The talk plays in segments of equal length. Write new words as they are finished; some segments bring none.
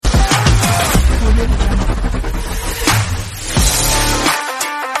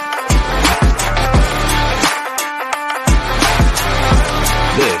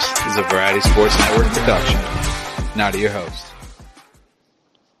production. Now to your host.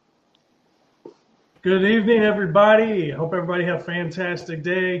 Good evening, everybody. Hope everybody have a fantastic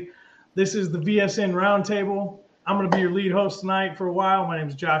day. This is the VSN Roundtable. I'm going to be your lead host tonight for a while. My name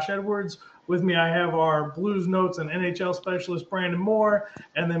is Josh Edwards. With me, I have our Blues Notes and NHL specialist, Brandon Moore,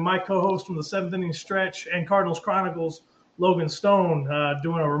 and then my co-host from the 7th Inning Stretch and Cardinals Chronicles, Logan Stone,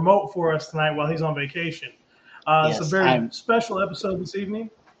 doing a remote for us tonight while he's on vacation. It's a very special episode this evening.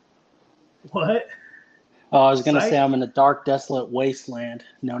 What? Oh, I was going to say I'm in a dark, desolate wasteland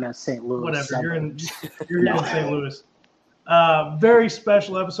known as St. Louis. Whatever. You're in St. Louis. Very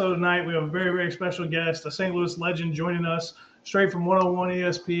special episode tonight. We have a very, very special guest, a St. Louis legend joining us straight from 101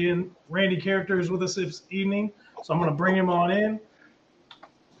 ESPN. Randy Karraker is with us this evening, so I'm going to bring him on in.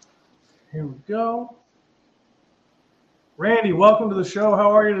 Here we go. Randy, welcome to the show. How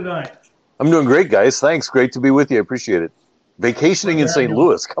are you tonight? I'm doing great, guys. Thanks. Great to be with you. I appreciate it. Vacationing in St.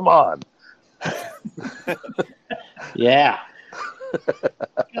 Louis. Come on. Yeah.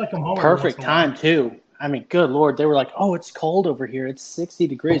 Gotta come home. Perfect time, too. I mean, good Lord. They were like, oh, it's cold over here. It's 60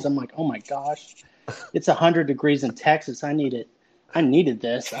 degrees. I'm like, oh, my gosh. It's 100 degrees in Texas. I need it. I needed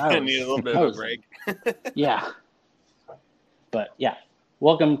this. I need a little bit of a break. Yeah. But, yeah.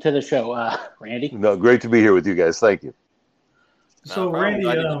 Welcome to the show, Randy. No, great to be here with you guys. Thank you. So, Randy,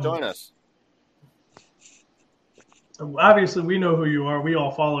 glad you could join us. Obviously, we know who you are. We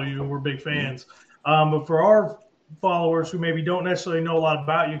all follow you. We're big fans. But for our followers who maybe don't necessarily know a lot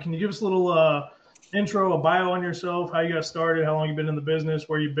about you, can you give us a little intro, a bio on yourself, how you got started, how long you've been in the business,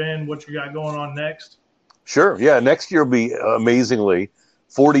 where you've been, what you got going on next? Sure. Yeah, next year will be amazingly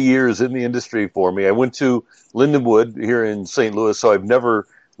 40 years in the industry for me. I went to Lindenwood here in St. Louis, so I've never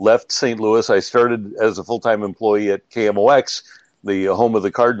left St. Louis. I started as a full-time employee at KMOX, the home of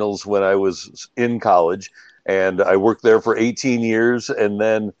the Cardinals, when I was in college. And I worked there for 18 years, and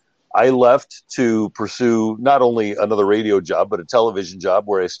then I left to pursue not only another radio job, but a television job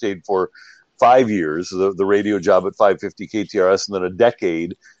where I stayed for 5 years, the radio job at 550 KTRS, and then a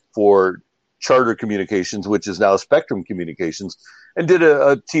decade for Charter Communications, which is now Spectrum Communications, and did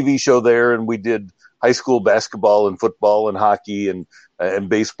a TV show there, and we did high school basketball and football and hockey and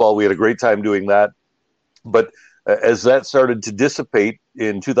baseball. We had a great time doing that. But as that started to dissipate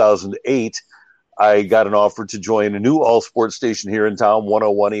in 2008, I got an offer to join a new all-sports station here in town,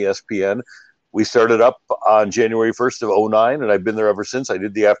 101 ESPN. We started up on January 1st of 2009, and I've been there ever since. I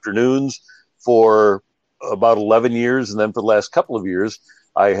did the afternoons for about 11 years, and then for the last couple of years,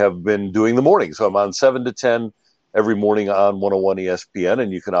 I have been doing the morning. So I'm on 7 to 10 every morning on 101 ESPN,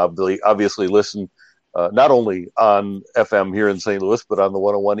 and you can obviously listen not only on FM here in St. Louis, but on the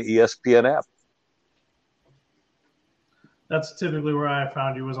 101 ESPN app. That's typically where I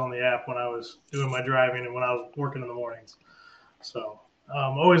found you, was on the app when I was doing my driving and when I was working in the mornings. So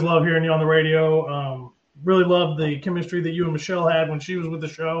always love hearing you on the radio. Really love the chemistry that you and Michelle had when she was with the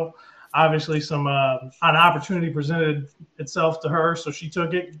show. Obviously, an opportunity presented itself to her, so she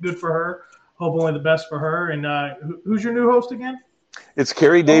took it. Good for her. Hope only the best for her. And who's your new host again? It's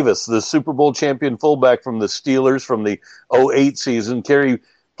Kerry Davis, the Super Bowl champion fullback from the Steelers from the 2008 season. Kerry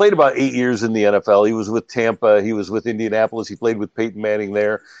played about 8 years in the NFL. He was with Tampa. He was with Indianapolis. He played with Peyton Manning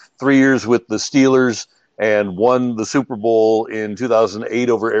there. 3 years with the Steelers and won the Super Bowl in 2008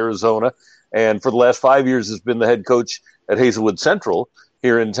 over Arizona. And for the last 5 years has been the head coach at Hazelwood Central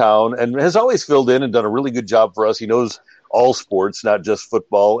here in town and has always filled in and done a really good job for us. He knows all sports, not just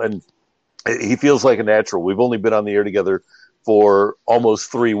football, and he feels like a natural. We've only been on the air together for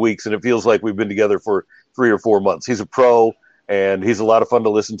almost 3 weeks, and it feels like we've been together for 3 or 4 months. He's a pro, and he's a lot of fun to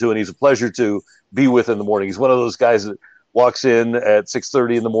listen to, and he's a pleasure to be with in the morning. He's one of those guys that walks in at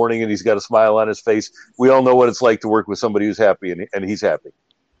 6:30 in the morning, and he's got a smile on his face. We all know what it's like to work with somebody who's happy, and he's happy.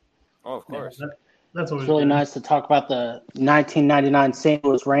 Oh, of course. Yeah, that's always really good. Nice to talk about the 1999 St.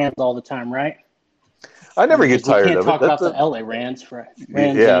 Louis Rams all the time, right? I never get tired of it. We can't talk about the LA Rams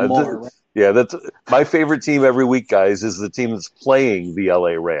anymore. Right? Yeah, that's my favorite team every week, guys, is the team that's playing the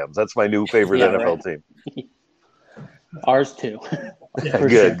LA Rams. That's my new favorite NFL team. Ours too.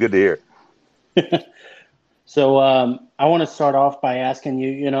 Good to hear. So I want to start off by asking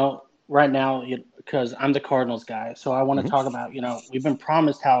you, right now, because I'm the Cardinals guy, so I want to talk about, we've been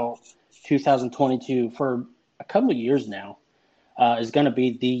promised how 2022 for a couple of years now is going to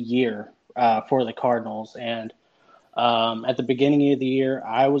be the year for the Cardinals. And at the beginning of the year,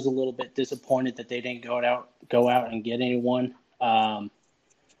 I was a little bit disappointed that they didn't go out and get anyone.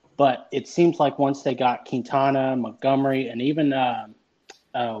 But it seems like once they got Quintana, Montgomery, and even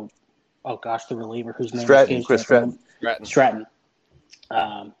the reliever whose name is Chris Stratton.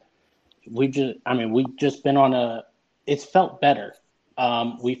 We've just been on it's felt better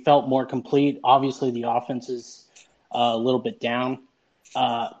We felt more complete. Obviously, the offense is a little bit down.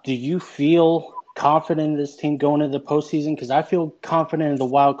 Do you feel confident in this team going into the postseason? Because I feel confident in the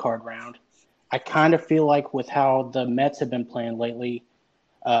wild card round. I kind of feel like with how the Mets have been playing lately,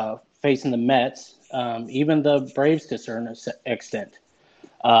 facing the Mets, even the Braves to a certain extent.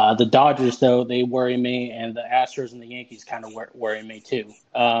 The Dodgers, though, they worry me, and the Astros and the Yankees kind of worry me too.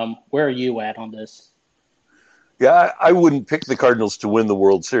 Where are you at on this? Yeah, I wouldn't pick the Cardinals to win the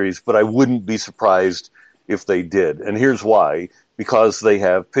World Series, but I wouldn't be surprised if they did. And here's why. Because they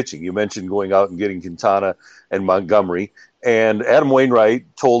have pitching. You mentioned going out and getting Quintana and Montgomery. And Adam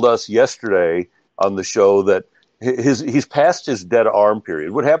Wainwright told us yesterday on the show that he's past his dead arm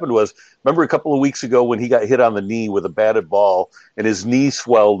period. What happened was, remember a couple of weeks ago when he got hit on the knee with a batted ball and his knee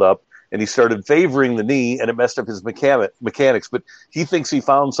swelled up and he started favoring the knee and it messed up his mechanics. But he thinks he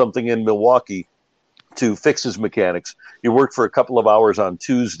found something in Milwaukee to fix his mechanics. He worked for a couple of hours on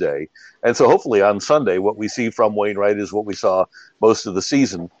Tuesday. And so hopefully on Sunday, what we see from Wainwright is what we saw most of the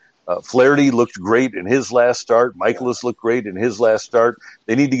season. Flaherty looked great in his last start. Michaelis looked great in his last start.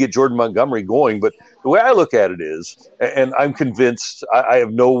 They need to get Jordan Montgomery going. But the way I look at it is, and I'm convinced, I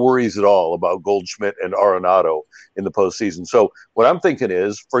have no worries at all about Goldschmidt and Arenado in the postseason. So what I'm thinking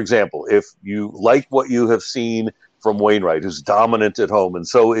is, for example, if you like what you have seen from Wainwright, who's dominant at home, and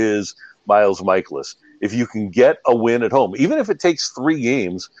so is Miles Michaelis, if you can get a win at home, even if it takes 3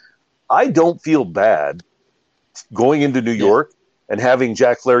 games, I don't feel bad going into New York and having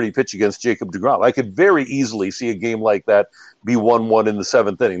Jack Flaherty pitch against Jacob deGrom. I could very easily see a game like that be 1-1 in the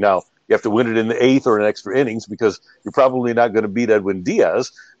 7th inning. Now, you have to win it in the 8th or in extra innings because you're probably not going to beat Edwin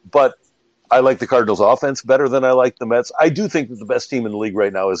Diaz, but I like the Cardinals' offense better than I like the Mets. I do think that the best team in the league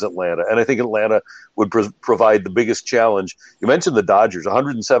right now is Atlanta, and I think Atlanta would provide the biggest challenge. You mentioned the Dodgers,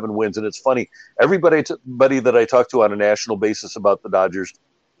 107 wins, and it's funny. Everybody that I talk to on a national basis about the Dodgers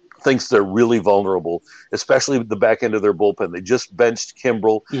thinks they're really vulnerable, especially with the back end of their bullpen. They just benched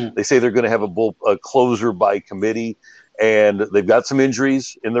Kimbrel. They say they're going to have a closer by committee, and they've got some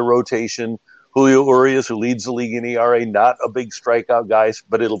injuries in their rotation. Julio Urias, who leads the league in ERA, not a big strikeout guy,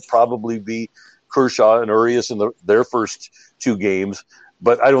 but it'll probably be Kershaw and Urias in their first 2 games.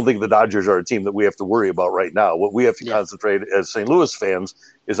 But I don't think the Dodgers are a team that we have to worry about right now. What we have to concentrate as St. Louis fans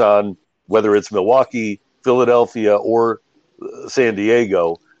is on whether it's Milwaukee, Philadelphia, or San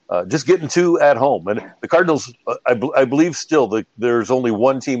Diego, just getting 2 at home. And the Cardinals, I believe still that there's only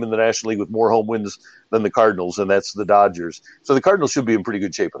one team in the National League with more home wins than the Cardinals, and that's the Dodgers. So the Cardinals should be in pretty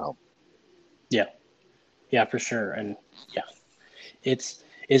good shape at home. Yeah, for sure. And it's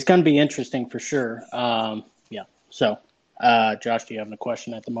going to be interesting for sure. So Josh, do you have a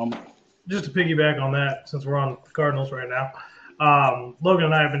question at the moment? Just to piggyback on that, since we're on the Cardinals right now, Logan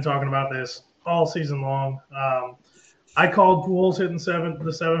and I have been talking about this all season long. I called Pujols hitting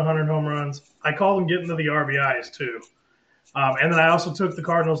the 700 home runs. I called him getting to the RBIs too. And then I also took the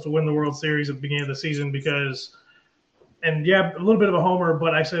Cardinals to win the World Series at the beginning of the season because – and a little bit of a homer,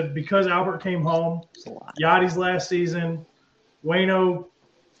 but I said because Albert came home, Yachty's last season, Waino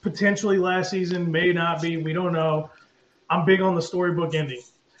potentially last season, may not be, we don't know. I'm big on the storybook ending.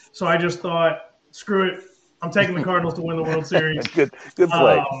 So I just thought, screw it. I'm taking the Cardinals to win the World Series. Good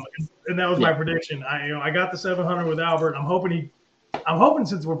play. And that was my prediction. I got the 700 with Albert. I'm hoping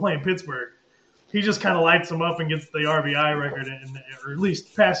since we're playing Pittsburgh, he just kind of lights them up and gets the RBI record, or at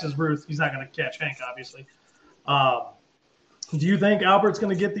least passes Ruth. He's not going to catch Hank, obviously. Do you think Albert's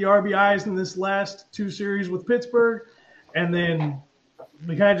going to get the RBIs in this last 2 series with Pittsburgh? And then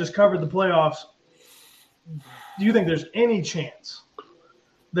we kind of just covered the playoffs. Do you think there's any chance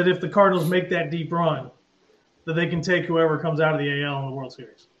that if the Cardinals make that deep run, that they can take whoever comes out of the AL in the World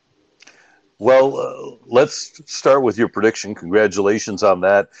Series? Well, let's start with your prediction. Congratulations on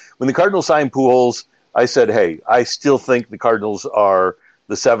that. When the Cardinals signed Pujols, I said, hey, I still think the Cardinals are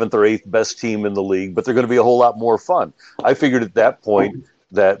the 7th or 8th best team in the league, but they're going to be a whole lot more fun. I figured at that point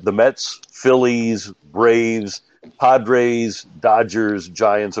that the Mets, Phillies, Braves, Padres, Dodgers,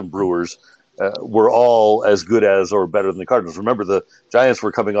 Giants, and Brewers were all as good as or better than the Cardinals. Remember, the Giants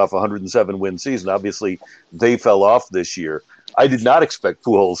were coming off a 107-win season. Obviously, they fell off this year. I did not expect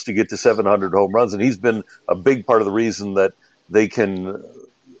Pujols to get to 700 home runs, and he's been a big part of the reason that they can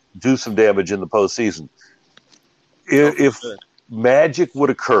do some damage in the postseason. If magic would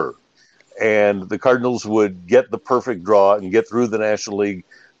occur and the Cardinals would get the perfect draw and get through the National League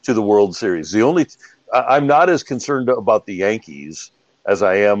to the World Series, I'm not as concerned about the Yankees as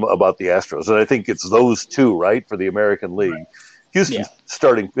I am about the Astros. And I think it's those 2, right, for the American League. Right. Houston's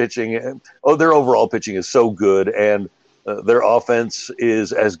starting pitching. Their overall pitching is so good. And their offense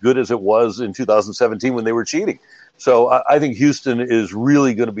is as good as it was in 2017 when they were cheating. So I think Houston is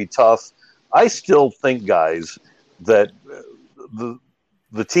really going to be tough. I still think, guys, that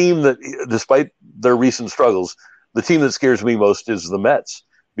the team that, despite their recent struggles, the team that scares me most is the Mets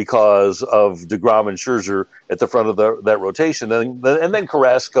because of DeGrom and Scherzer at the front of that rotation. And then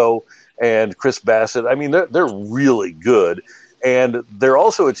Carrasco and Chris Bassett. I mean, they're really good. And they're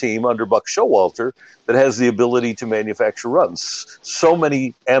also a team under Buck Showalter that has the ability to manufacture runs. So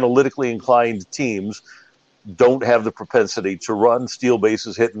many analytically inclined teams don't have the propensity to run, steal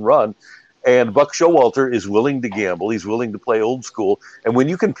bases, hit and run. And Buck Showalter is willing to gamble. He's willing to play old school. And when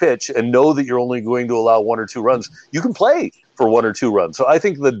you can pitch and know that you're only going to allow 1 or 2 runs, you can play for 1 or 2 runs. So I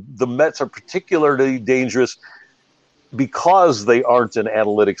think the Mets are particularly dangerous because they aren't an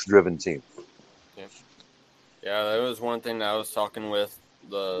analytics-driven team. Yeah, that was one thing that I was talking with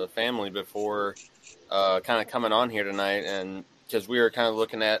the family before kind of coming on here tonight, and because we were kind of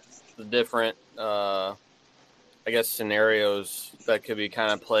looking at the different, scenarios that could be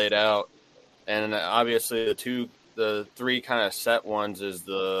kind of played out. And obviously the 3 kind of set ones is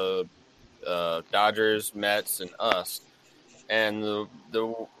the Dodgers, Mets, and us. And the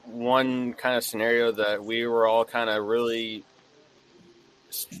one kind of scenario that we were all kind of really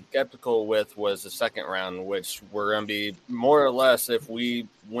skeptical with was the second round, which we're going to be more or less, if we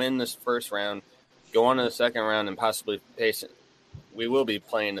win this first round, go on to the second round and possibly pace it. We will be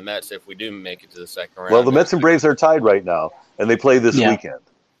playing the Mets if we do make it to the second round. Well, the Mets and Braves are tied right now, and they play this weekend.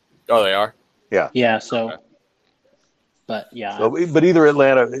 Oh, they are? Yeah. Yeah, so okay. But yeah. But either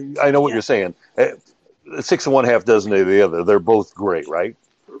Atlanta, I know what you're saying. 6 and 1/2 dozen of the other. They're both great, right?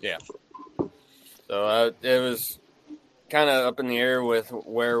 Yeah. So it was kind of up in the air with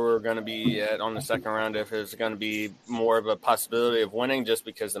where we're going to be at on the second round, if it's going to be more of a possibility of winning, just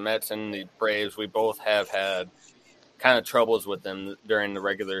because the Mets and the Braves, we both have had kind of troubles with them during the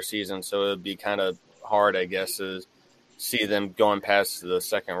regular season. So it would be kind of hard, I guess, to see them going past the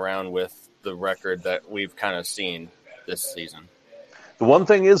second round with the record that we've kind of seen this season. The one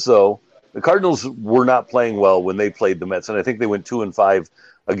thing is, though, the Cardinals were not playing well when they played the Mets, and I think they went 2-5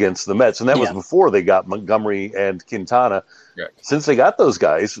 against the Mets, and that was before they got Montgomery and Quintana. Right. Since they got those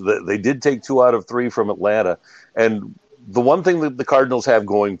guys, they did take 2 out of 3 from Atlanta. And the one thing that the Cardinals have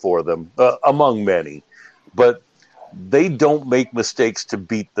going for them, among many, but they don't make mistakes to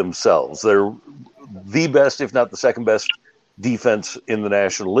beat themselves. They're the best, if not the second best, defense in the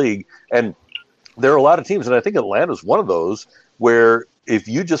National League. And there are a lot of teams, and I think Atlanta's one of those, where if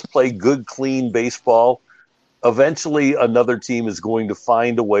you just play good, clean baseball, eventually another team is going to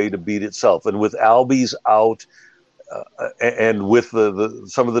find a way to beat itself. And with Albies out and with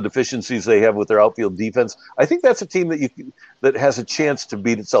some of the deficiencies they have with their outfield defense, I think that's a team that has a chance to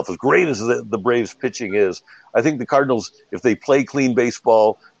beat itself. As great as the Braves pitching is, I think the Cardinals, if they play clean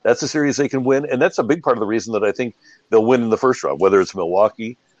baseball, that's a series they can win. And that's a big part of the reason that I think they'll win in the first round, whether it's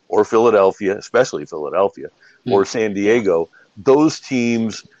Milwaukee or Philadelphia, especially Philadelphia, or San Diego. Those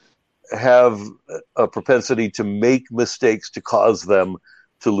teams have a propensity to make mistakes to cause them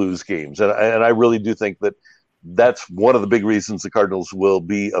to lose games. And I really do think that that's one of the big reasons the Cardinals will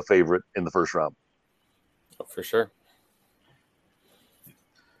be a favorite in the first round. Oh, for sure.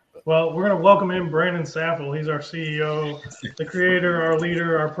 Well, we're going to welcome in Brandon Saffel. He's our CEO, the creator, our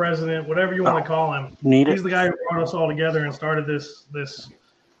leader, our president, whatever you want to call him. He's the guy who brought us all together and started this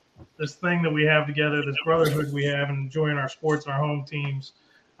thing that we have together, this brotherhood we have, and enjoying our sports, our home teams.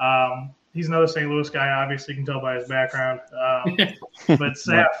 He's another St. Louis guy, obviously, you can tell by his background. But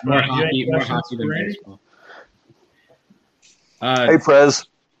Saf, more hockey than baseball. Hey, Prez.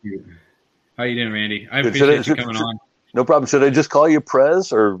 How you doing, Randy? I appreciate you coming on. No problem. Should I just call you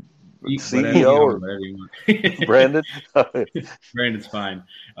Prez or CEO or whatever you want? Brandon? Brandon's fine.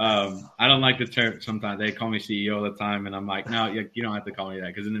 I don't like the term. Sometimes they call me CEO all the time, and I'm like, no, you don't have to call me that,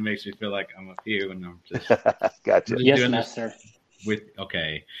 because then it makes me feel like I'm a few, and I'm just gotcha. Yes, master.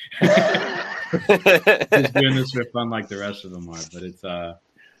 Okay. Just doing this for fun like the rest of them are, but it's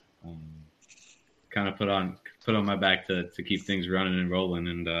kind of put on my back to keep things running and rolling,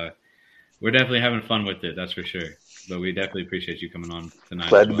 and we're definitely having fun with it, that's for sure. But we definitely appreciate you coming on tonight.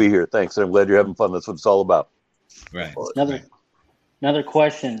 Glad to be here. Thanks. I'm glad you're having fun. That's what it's all about. Right. Another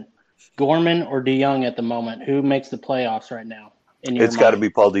question. Gorman or DeYoung at the moment? Who makes the playoffs right now? It's got to be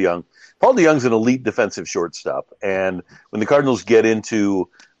Paul DeYoung. Paul DeYoung's an elite defensive shortstop. And when the Cardinals get into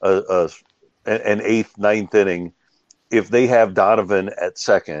an 8th, 9th inning, if they have Donovan at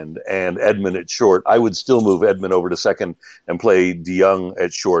second and Edman at short, I would still move Edman over to second and play DeYoung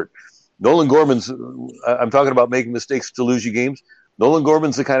at short. Nolan Gorman's, I'm talking about making mistakes to lose you games. Nolan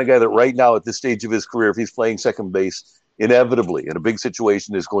Gorman's the kind of guy that right now at this stage of his career, if he's playing second base inevitably in a big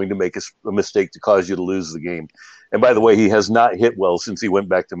situation is going to make a mistake to cause you to lose the game. And by the way, he has not hit well since he went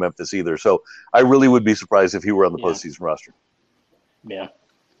back to Memphis either. So I really would be surprised if he were on the postseason roster. Yeah.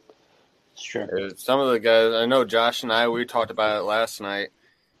 Sure. Some of the guys, I know Josh and we talked about it last night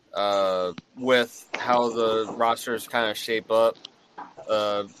with how the rosters kind of shape up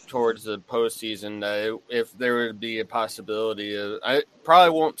towards the postseason. If there would be a possibility of, I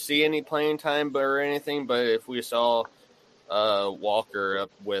probably won't see any playing time or anything, but if we saw Walker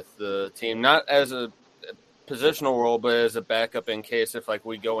up with the team, not as a positional role, but as a backup in case if like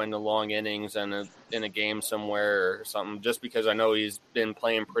we go into long innings and in a game somewhere or something, just because I know he's been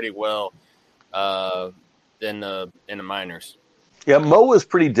playing pretty well in the minors. Yeah, Mo was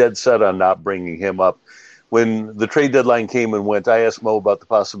pretty dead set on not bringing him up. When the trade deadline came and went, I asked Mo about the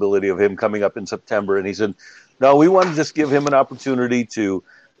possibility of him coming up in September, and he said, no, we want to just give him an opportunity to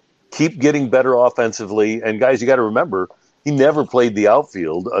keep getting better offensively. And guys, you got to remember, he never played the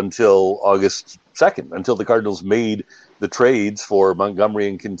outfield until August 2nd, until the Cardinals made the trades for Montgomery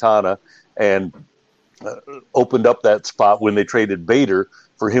and Quintana and opened up that spot when they traded Bader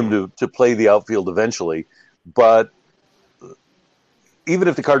for him to play the outfield eventually. But even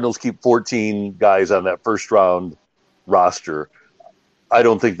if the Cardinals keep 14 guys on that first round roster, I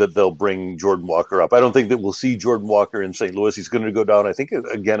don't think that they'll bring Jordan Walker up. I don't think that we'll see Jordan Walker in St. Louis. He's going to go down, I think,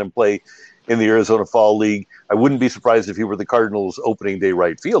 again and play in the Arizona Fall League. I wouldn't be surprised if he were the Cardinals' opening day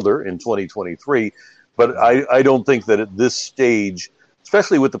right fielder in 2023. But I don't think that at this stage,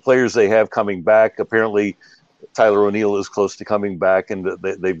 especially with the players they have coming back, apparently Tyler O'Neill is close to coming back, and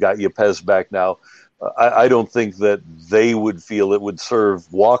they've got Yepez back now. I don't think that they would feel it would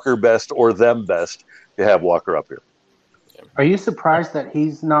serve Walker best or them best to have Walker up here. Are you surprised that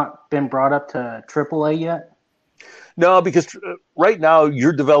he's not been brought up to AAA yet? No, because right now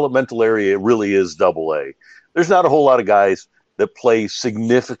your developmental area really is AA. There's not a whole lot of guys that play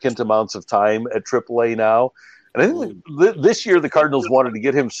significant amounts of time at AAA now. And I think this year the Cardinals wanted to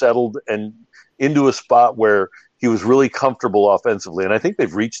get him settled and into a spot where he was really comfortable offensively. And I think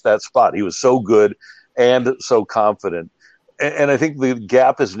they've reached that spot. He was so good and so confident. And I think the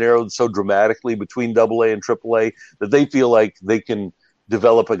gap has narrowed so dramatically between AA and AAA that they feel like they can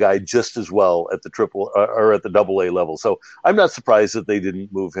develop a guy just as well at the at the AA level. So I'm not surprised that they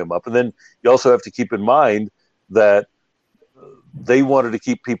didn't move him up. And then you also have to keep in mind that they wanted to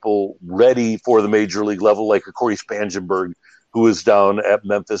keep people ready for the major league level, like a Corey Spangenberg, who was down at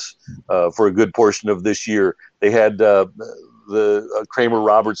Memphis for a good portion of this year. They had the Kramer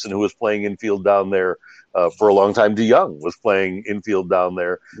Robertson, who was playing infield down there for a long time. DeYoung was playing infield down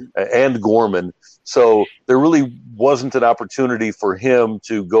there, and Gorman. So there really wasn't an opportunity for him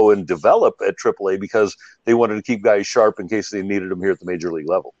to go and develop at AAA because they wanted to keep guys sharp in case they needed them here at the major league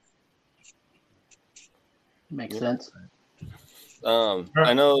level. Makes sense.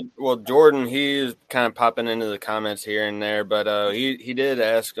 I know, well, Jordan, he's kind of popping into the comments here and there, but he did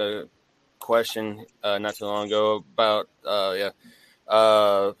ask a question not too long ago about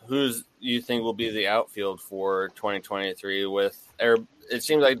who's you think will be the outfield for 2023 it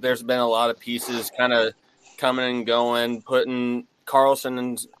seems like there's been a lot of pieces kind of coming and going, putting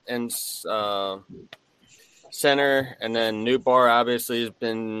Carlson in center, and then Nootbaar obviously has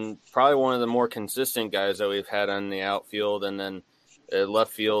been probably one of the more consistent guys that we've had on the outfield, and then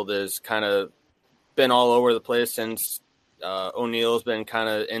left field has kind of been all over the place since O'Neill's been kind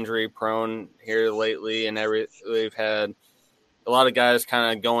of injury prone here lately, and we've had a lot of guys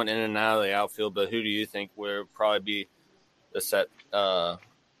kind of going in and out of the outfield. But who do you think will probably be the set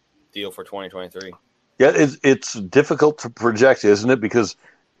deal for 2023? Yeah, it's difficult to project, isn't it? Because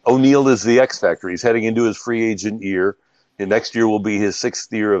O'Neill is the X factor. He's heading into his free agent year. And next year will be his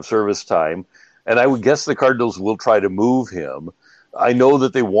 6th year of service time. And I would guess the Cardinals will try to move him. I know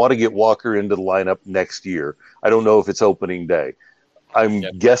that they want to get Walker into the lineup next year. I don't know if it's opening day. I'm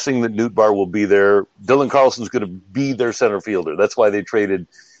guessing that Nootbaar will be there. Dylan Carlson's going to be their center fielder. That's why they traded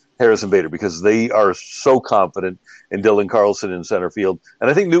Harrison Bader, because they are so confident in Dylan Carlson in center field. And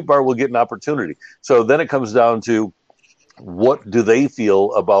I think Nootbaar will get an opportunity. So then it comes down to what do they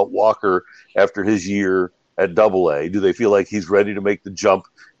feel about Walker after his year at AA? Do they feel like he's ready to make the jump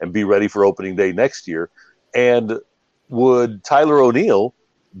and be ready for opening day next year? And would Tyler O'Neill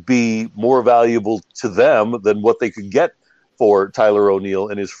be more valuable to them than what they could get for Tyler O'Neill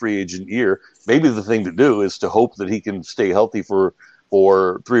in his free agent year? Maybe the thing to do is to hope that he can stay healthy for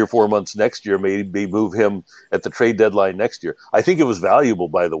 3 or 4 months next year, maybe move him at the trade deadline next year. I think it was valuable,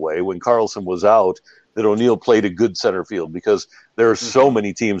 by the way, when Carlson was out, that O'Neill played a good center field, because there are so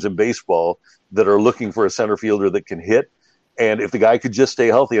many teams in baseball that are looking for a center fielder that can hit. And if the guy could just stay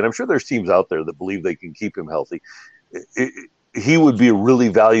healthy, and I'm sure there's teams out there that believe they can keep him healthy, he would be a really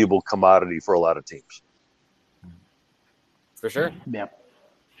valuable commodity for a lot of teams. For sure. Yeah.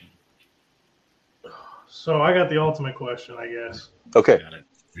 So I got the ultimate question, I guess. Okay. Got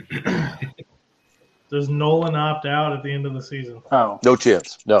it. Does Nolan opt out at the end of the season? Oh, No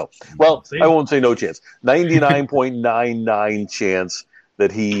chance. No. Well, See? I won't say no chance. 99.99 chance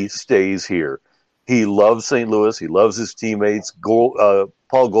that he stays here. He loves St. Louis. He loves his teammates. Paul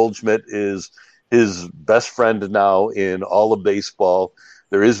Goldschmidt is his best friend now in all of baseball.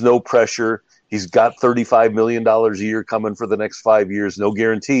 There is no pressure. He's got $35 million a year coming for the next 5 years. No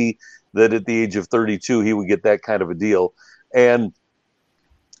guarantee that at the age of 32 he would get that kind of a deal. And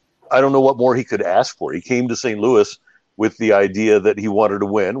I don't know what more he could ask for. He came to St. Louis with the idea that he wanted to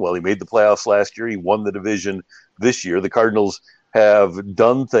win. Well, he made the playoffs last year. He won the division this year. The Cardinals have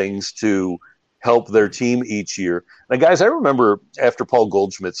done things to help their team each year. Now, guys, I remember after Paul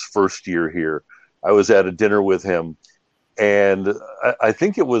Goldschmidt's first year here, I was at a dinner with him, and I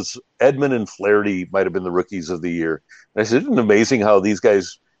think it was Edman and Flaherty might have been the rookies of the year. And I said, isn't it amazing how these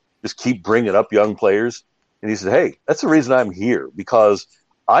guys just keep bringing up young players? And he said, hey, that's the reason I'm here, because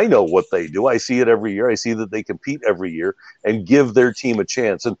I know what they do. I see it every year. I see that they compete every year and give their team a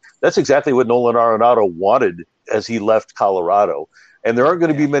chance. And that's exactly what Nolan Arenado wanted as he left Colorado. And there aren't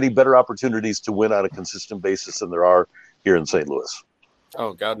going to be many better opportunities to win on a consistent basis than there are here in St. Louis.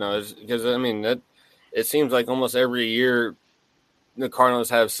 Oh, God knows. Because, I mean, it seems like almost every year the Cardinals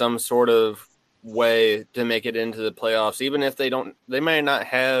have some sort of way to make it into the playoffs, even if they may not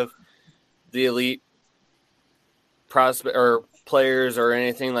have the elite prospect or players or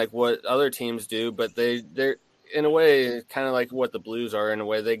anything like what other teams do, but they're in a way kind of like what the Blues are in a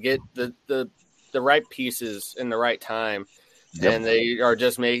way. They get the right pieces in the right time. Yep. And they are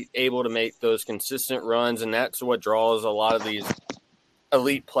just able to make those consistent runs, and that's what draws a lot of these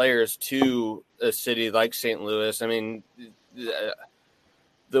elite players to a city like St. Louis. I mean,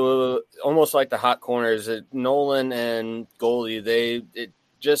 the almost like the hot corners, Nolan and Goldie,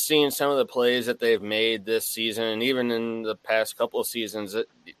 just seeing some of the plays that they've made this season, and even in the past couple of seasons,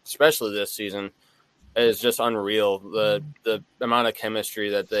 especially this season, is just unreal. The amount of chemistry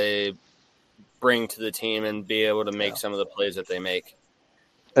that they bring to the team and be able to make some of the plays that they make.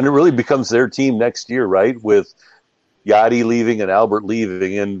 And it really becomes their team next year, right? With Yachty leaving and Albert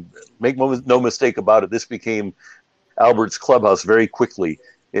leaving. And make no mistake about it, this became Albert's clubhouse very quickly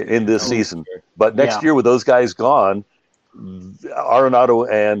in this season. But next year with those guys gone,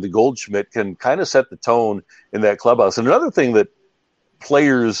 Arenado and Goldschmidt can kind of set the tone in that clubhouse. And another thing that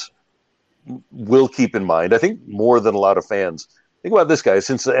players will keep in mind, I think more than a lot of fans, think about this, guys.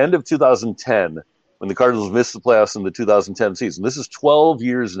 Since the end of 2010, when the Cardinals missed the playoffs in the 2010 season, this is 12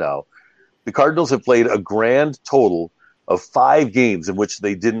 years now, the Cardinals have played a grand total of 5 games in which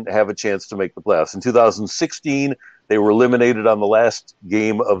they didn't have a chance to make the playoffs. In 2016, they were eliminated on the last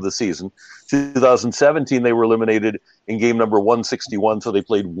game of the season. 2017, they were eliminated in game number 161, so they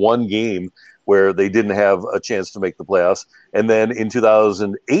played one game where they didn't have a chance to make the playoffs. And then in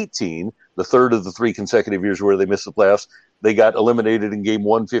 2018, the third of the 3 consecutive years where they missed the playoffs, they got eliminated in game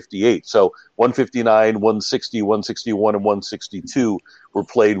 158. So 159, 160, 161, and 162 were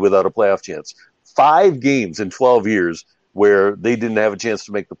played without a playoff chance. 5 games in 12 years where they didn't have a chance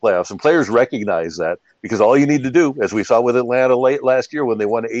to make the playoffs. And players recognize that, because all you need to do, as we saw with Atlanta late last year when they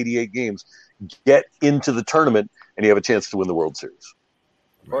won 88 games, get into the tournament and you have a chance to win the World Series.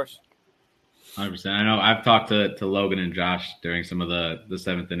 Of course. 100%. I know I've talked to Logan and Josh during some of the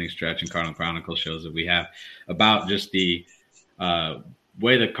 7th inning stretch and Cardinal Chronicle shows that we have about just the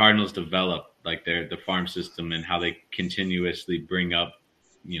way the Cardinals develop like the farm system and how they continuously bring up,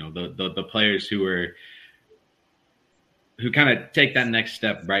 the players who kind of take that next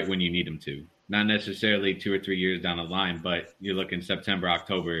step right when you need them to. Not necessarily 2 or 3 years down the line, but you look in September,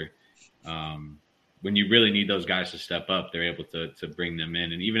 October, when you really need those guys to step up, they're able to bring them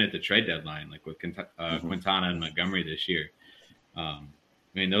in. And even at the trade deadline, like with Quintana and Montgomery this year,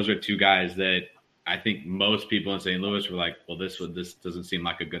 those are 2 guys that I think most people in St. Louis were like, well, this doesn't seem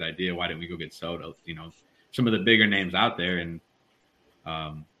like a good idea. Why didn't we go get Soto? Some of the bigger names out there. And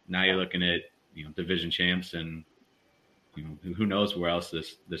now you're looking at, division champs and, who knows where else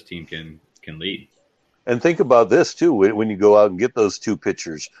this team can lead. And think about this too. When you go out and get those 2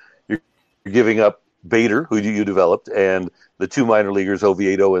 pitchers, you're giving up Bader, who you developed, and the 2 minor leaguers,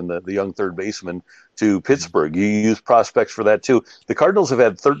 Oviedo and the young third baseman, to Pittsburgh. You use prospects for that too. The Cardinals have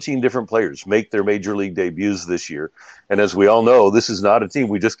had 13 different players make their major league debuts this year. And as we all know, this is not a team.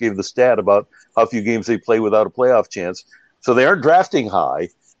 We just gave the stat about how few games they play without a playoff chance. So they aren't drafting high,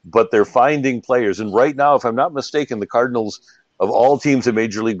 but they're finding players. And right now, if I'm not mistaken, the Cardinals, of all teams in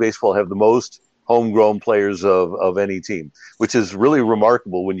Major League Baseball, have the most homegrown players of any team, which is really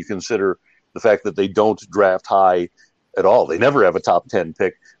remarkable when you consider the fact that they don't draft high at all. They never have a top 10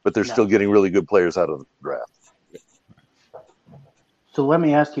 pick, but they're still getting really good players out of the draft. So let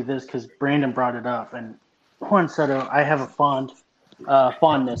me ask you this, because Brandon brought it up, and Juan Soto, I have a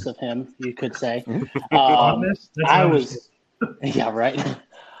fondness of him, you could say. Yeah, right.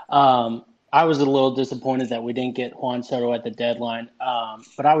 I was a little disappointed that we didn't get Juan Soto at the deadline.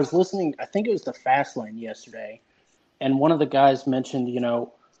 But I was listening, I think it was the Fast Lane yesterday, and one of the guys mentioned,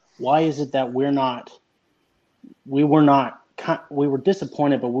 why is it that we were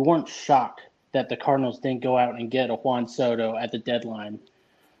disappointed, but we weren't shocked that the Cardinals didn't go out and get a Juan Soto at the deadline.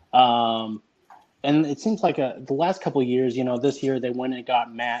 And it seems like the last couple of years, this year they went and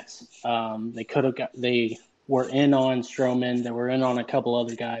got Matz. They were in on Stroman. They were in on a couple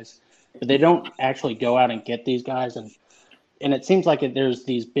other guys, but they don't actually go out and get these guys. And it seems like there's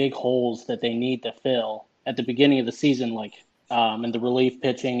these big holes that they need to fill at the beginning of the season, like in the relief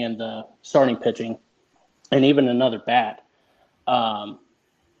pitching and the starting pitching, and even another bat.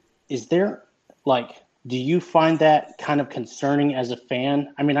 Is there, do you find that kind of concerning as a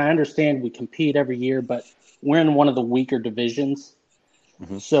fan? I mean, I understand we compete every year, but we're in one of the weaker divisions.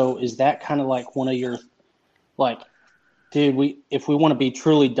 Mm-hmm. So is that kind of like one of your, if we want to be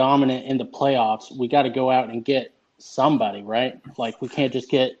truly dominant in the playoffs, we got to go out and get somebody, right? We can't just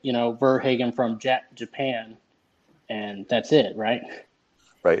get, Verhagen from Japan and that's it, right?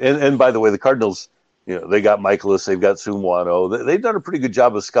 Right. And by the way, the Cardinals, they got Michaelis, they've got Sumwano. They've done a pretty good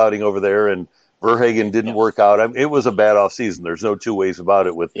job of scouting over there, and Verhagen didn't work out. I mean, it was a bad offseason. There's no two ways about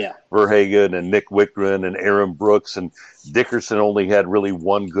it with Verhagen and Nick Wickgren and Aaron Brooks, and Dickerson only had really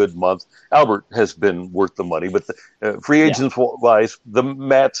one good month. Albert has been worth the money, but free agents wise, the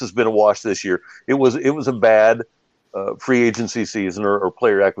Mats has been a wash this year. It was a bad free agency season or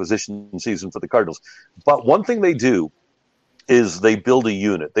player acquisition season for the Cardinals. But one thing they do is they build a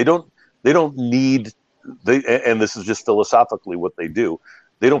unit. They don't need and this is just philosophically what they do.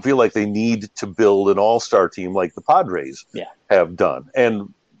 They don't feel like they need to build an all-star team like the Padres have done.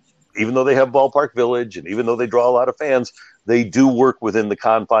 And even though they have Ballpark Village and even though they draw a lot of fans, they do work within the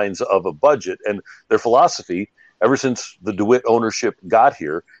confines of a budget. And their philosophy, ever since the DeWitt ownership got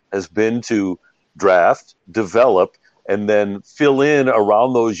here, has been to draft, develop, and then fill in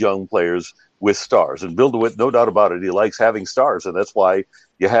around those young players with stars. And Bill DeWitt, no doubt about it, he likes having stars. And that's why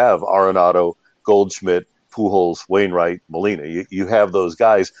you have Arenado, Goldschmidt, Pujols, Wainwright, Molina. You have those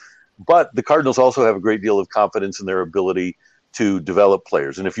guys. But the Cardinals also have a great deal of confidence in their ability to develop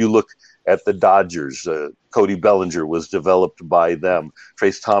players. And if you look at the Dodgers, Cody Bellinger was developed by them.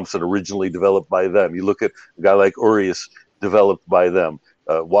 Trace Thompson originally developed by them. You look at a guy like Urias, developed by them.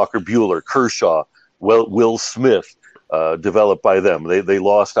 Walker Buehler, Kershaw, Will Smith, developed by them. They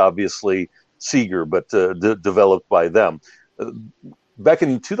lost, obviously, Seager, but developed by them. Back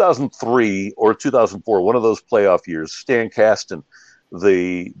in 2003 or 2004, one of those playoff years, Stan Kasten,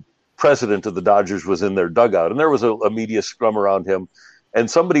 the president of the Dodgers, was in their dugout, and there was a media scrum around him.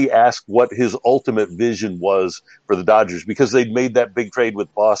 And somebody asked what his ultimate vision was for the Dodgers, because they'd made that big trade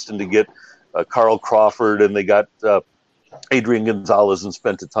with Boston to get Carl Crawford, and they got Adrian Gonzalez and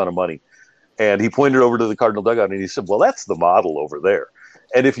spent a ton of money. And he pointed over to the Cardinal dugout, and he said, well, that's the model over there.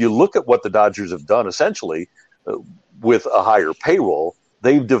 And if you look at what the Dodgers have done, essentially, with a higher payroll,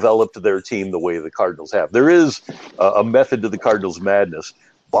 they've developed their team the way the Cardinals have. There is a method to the Cardinals' madness.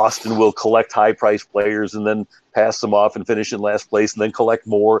 Boston will collect high-priced players and then pass them off and finish in last place, and then collect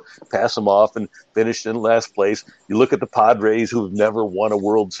more, pass them off and finish in last place. You look at the Padres, who have never won a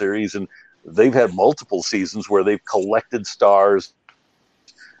World Series, and they've had multiple seasons where they've collected stars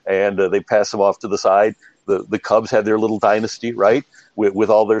and they pass them off to the side. The Cubs had their little dynasty, right, with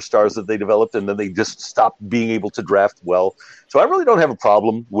all their stars that they developed, and then they just stopped being able to draft well. So I really don't have a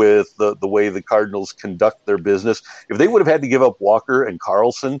problem with the way the Cardinals conduct their business. If they would have had to give up Walker and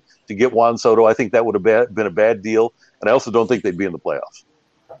Carlson to get Juan Soto, I think that would have been a bad deal, and I also don't think they'd be in the playoffs.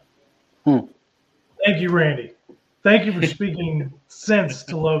 Thank you, Randy. Thank you for speaking sense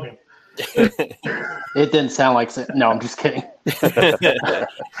to Logan. It didn't sound like no, I'm just kidding.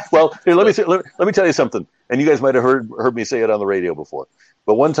 Well, here, let me tell you something, and you guys might have heard me say it on the radio before.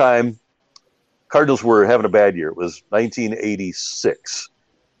 But one time, Cardinals were having a bad year. It was 1986,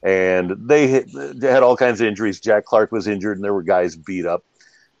 and they had all kinds of injuries. Jack Clark was injured, and there were guys beat up.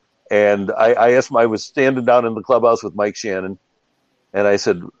 And I asked him. I was standing down in the clubhouse with Mike Shannon, and I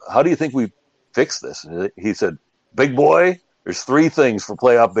said, "How do you think we fix this?" And he said, "Big boy, there's three things for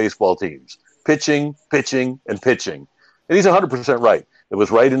playoff baseball teams: pitching, pitching, and pitching." And he's 100% right. It was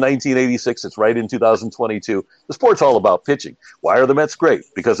right in 1986. It's right in 2022. The sport's all about pitching. Why are the Mets great?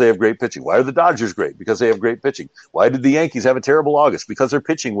 Because they have great pitching. Why are the Dodgers great? Because they have great pitching. Why did the Yankees have a terrible August? Because their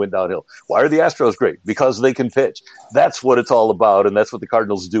pitching went downhill. Why are the Astros great? Because they can pitch. That's what it's all about, and that's what the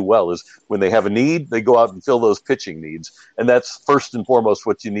Cardinals do well, is when they have a need, they go out and fill those pitching needs, and that's first and foremost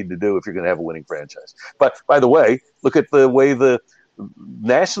what you need to do if you're going to have a winning franchise. But, by the way, look at the way the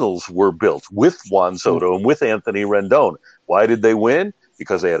Nationals were built with Juan Soto and with Anthony Rendon. Why did they win?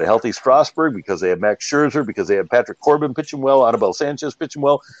 Because they had a healthy Strasburg, because they had Max Scherzer, because they had Patrick Corbin pitching well, Anibal Sanchez pitching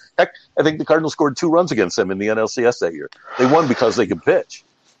well. Heck, I think the Cardinals scored 2 runs against them in the NLCS that year. They won because they could pitch.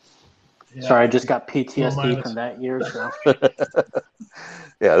 Yeah. Sorry, I just got PTSD from that year. So.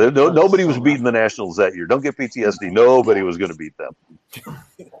 Yeah, nobody was beating the Nationals that year. Don't get PTSD. Nobody was going to beat them.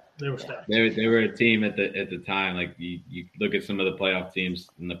 They were stacked. They were a team at the time. Like you look at some of the playoff teams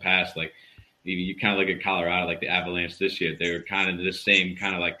in the past, like you kind of look at Colorado, like the Avalanche this year. They were kind of the same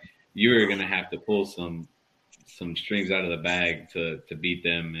kind of like you were going to have to pull some strings out of the bag to beat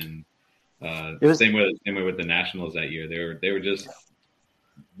them. And same way with the Nationals that year.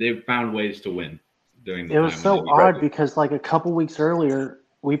 They found ways to win during the time. It was so odd because like a couple weeks earlier,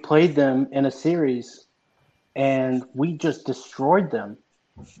 we played them in a series and we just destroyed them.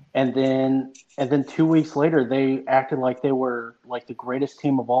 And then 2 weeks later, they acted like they were like the greatest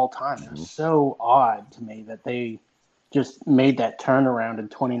team of all time. It was so odd to me that they just made that turnaround in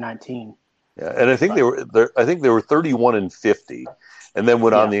 2019. Yeah, and I think they were 31-50, and then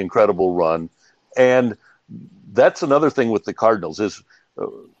went on the incredible run. And that's another thing with the Cardinals is,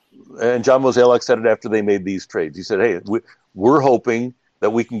 and John Mozeliak said it after they made these trades. He said, "Hey, we're hoping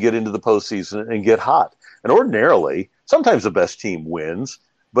that we can get into the postseason and get hot." And ordinarily, sometimes the best team wins,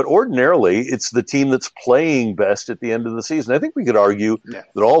 but ordinarily it's the team that's playing best at the end of the season. I think we could argue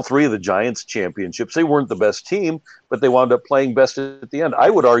that all 3 of the Giants championships, they weren't the best team, but they wound up playing best at the end.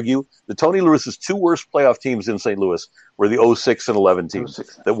 I would argue that Tony Lewis's 2 worst playoff teams in St. Louis were the 06 and 11 teams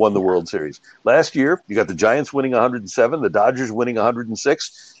that won the World Series. Last year, you got the Giants winning 107, the Dodgers winning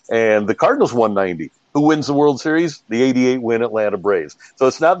 106, and the Cardinals won 90. Who wins the World Series? The 88 win Atlanta Braves. So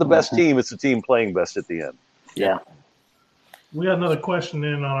it's not the best team, it's the team playing best at the end. Yeah. We got another question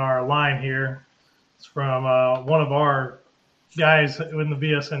in on our line here. It's from one of our guys in the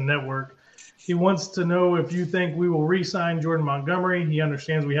VSN network. He wants to know if you think we will re-sign Jordan Montgomery. He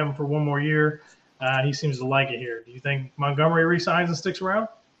understands we have him for 1 more year. He seems to like it here. Do you think Montgomery re-signs and sticks around?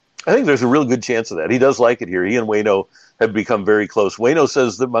 I think there's a real good chance of that. He does like it here. He and Waino have become very close. Waino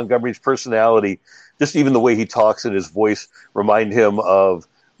says that Montgomery's personality, just even the way he talks and his voice, remind him of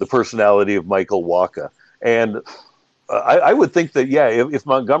the personality of Michael Wacha. And I would think that, if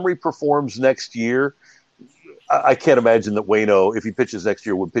Montgomery performs next year, I can't imagine that Waino, if he pitches next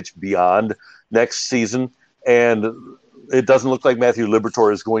year, would pitch beyond next season. And it doesn't look like Matthew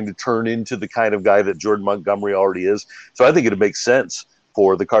Liberatore is going to turn into the kind of guy that Jordan Montgomery already is. So I think it makes sense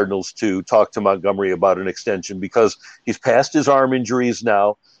for the Cardinals to talk to Montgomery about an extension because he's past his arm injuries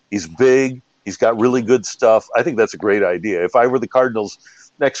now. He's big. He's got really good stuff. I think that's a great idea. If I were the Cardinals,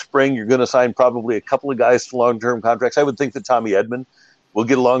 next spring, you're going to sign probably a couple of guys to long-term contracts. I would think that Tommy Edman will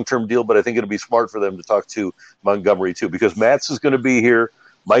get a long-term deal, but I think it'll be smart for them to talk to Montgomery too, because Matz is going to be here.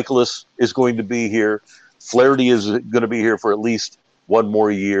 Michaelis is going to be here. Flaherty is going to be here for at least 1 more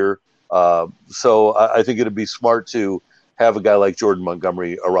year. So I think it'd be smart to have a guy like Jordan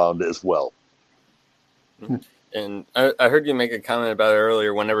Montgomery around as well. And I heard you make a comment about it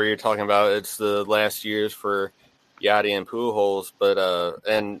earlier whenever you're talking about it's the last years for Yachty and Pujols, but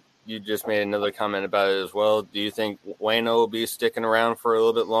and you just made another comment about it as well. Do you think Waino will be sticking around for a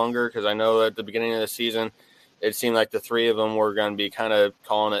little bit longer? Because I know at the beginning of the season, it seemed like the 3 of them were going to be kind of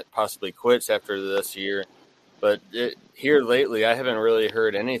calling it possibly quits after this year. But here lately, I haven't really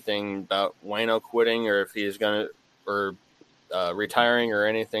heard anything about Waino quitting or if he's going to or retiring or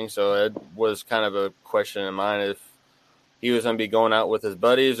anything. So it was kind of a question in mind if he was going to be going out with his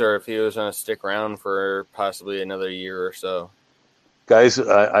buddies or if he was going to stick around for possibly another year or so. Guys,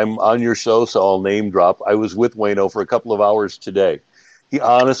 I'm on your show, so I'll name drop. I was with Waino for a couple of hours today. He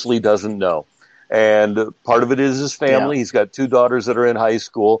honestly doesn't know. And part of it is his family. Yeah. He's got 2 daughters that are in high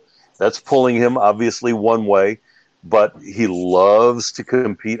school. That's pulling him, obviously, one way. But he loves to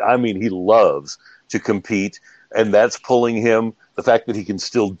compete. I mean, he loves to compete. And that's pulling him, the fact that he can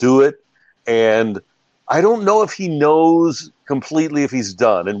still do it. And I don't know if he knows completely if he's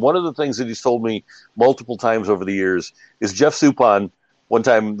done. And one of the things that he's told me multiple times over the years is Jeff Suppan, one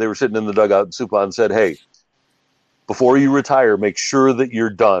time they were sitting in the dugout, and Suppan said, "Hey, before you retire, make sure that you're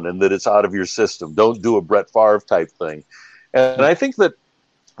done and that it's out of your system. Don't do a Brett Favre type thing." And I think that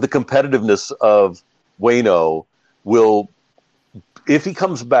the competitiveness of Waino will if he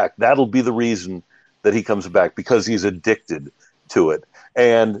comes back, that'll be the reason that he comes back, because he's addicted to it.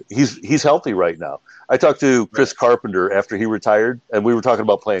 And he's healthy right now. I talked to Chris Carpenter after he retired, and we were talking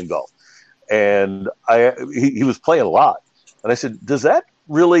about playing golf. And he was playing a lot. And I said, does that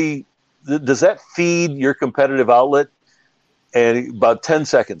feed your competitive outlet? And about 10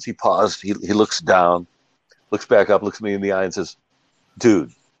 seconds, he paused. He looks down, looks back up, looks me in the eye and says,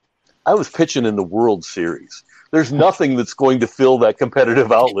 dude, I was pitching in the World Series. There's nothing that's going to fill that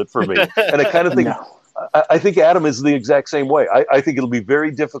competitive outlet for me. And I kind of think, I think Adam is the exact same way. I think it'll be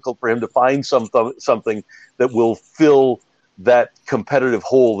very difficult for him to find something that will fill that competitive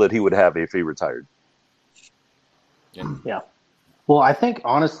hole that he would have if he retired. Yeah. Well, I think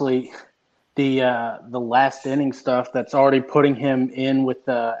honestly, the last inning stuff that's already putting him in with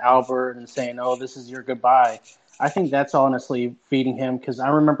Albert and saying, "Oh, this is your goodbye." I think that's honestly feeding him, because I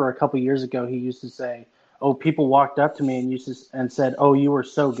remember a couple years ago he used to say, "Oh, people walked up to me and said, 'Oh, you were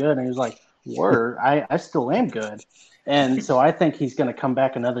so good,'" and he was like, "Word, I still am good." And so I think he's going to come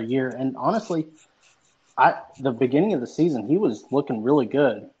back another year. And honestly, the beginning of the season he was looking really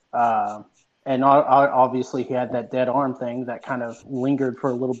good. And obviously he had that dead arm thing that kind of lingered for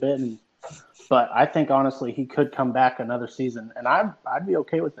a little bit. But I think, honestly, he could come back another season, and I'd be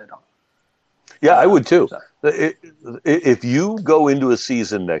okay with it. Yeah, I would too. If you go into a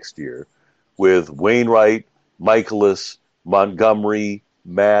season next year with Wainwright, Michaelis, Montgomery,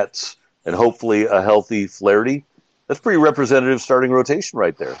 Matz, and hopefully a healthy Flaherty, that's pretty representative starting rotation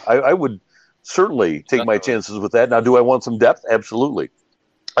right there. I would certainly take my chances with that. Now, do I want some depth? Absolutely.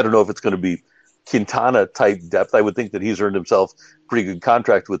 I don't know if it's going to be Quintana-type depth. I would think that he's earned himself a pretty good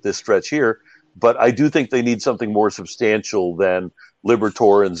contract with this stretch here. But I do think they need something more substantial than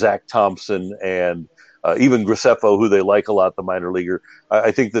Liberatore and Zach Thompson and even Graceffo, who they like a lot, the minor leaguer.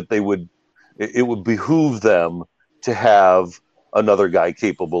 I think that it would behoove them to have another guy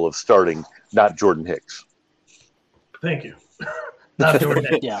capable of starting, not Jordan Hicks. Thank you. Not Jordan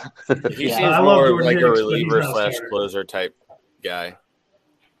Hicks. Yeah. He seems more like a reliever / closer type guy.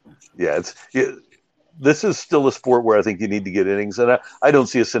 Yeah, this is still a sport where I think you need to get innings, and I don't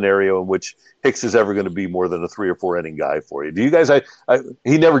see a scenario in which Hicks is ever going to be more than a 3 or 4 inning guy for you. Do you guys?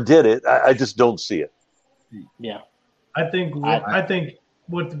 He never did it. I just don't see it. Yeah, I think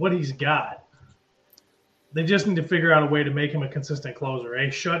what he's got, they just need to figure out a way to make him a consistent closer, a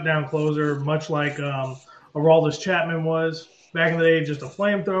shutdown closer, much like Aroldis Chapman was back in the day, just a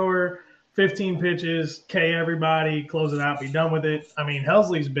flamethrower. 15 pitches, K everybody, close it out, be done with it. I mean,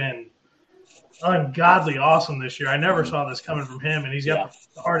 Helsley's been ungodly awesome this year. I never saw this coming from him, and he's got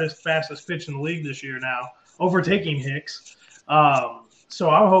the hardest, fastest pitch in the league this year now, overtaking Hicks. So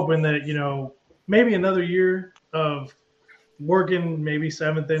I'm hoping that, maybe another year of working maybe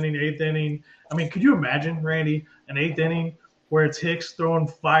 7th inning, 8th inning. I mean, could you imagine, Randy, an 8th inning where it's Hicks throwing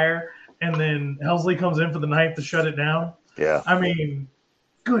fire and then Helsley comes in for the 9th to shut it down? Yeah. I mean,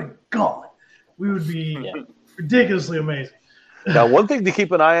 good God, we would be ridiculously amazing. Now, one thing to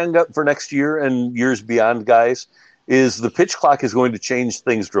keep an eye on for next year and years beyond, guys, is the pitch clock is going to change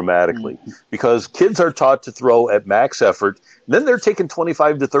things dramatically because kids are taught to throw at max effort. And then they're taking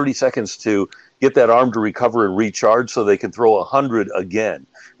 25 to 30 seconds to get that arm to recover and recharge so they can throw 100 again.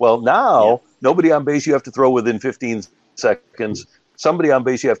 Well, now, nobody on base you have to throw within 15 seconds. Somebody on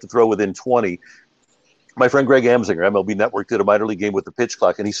base you have to throw within 20. My friend Greg Amsinger, MLB Network, did a minor league game with the pitch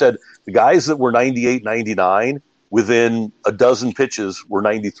clock, and he said the guys that were 98, 99, within a dozen pitches were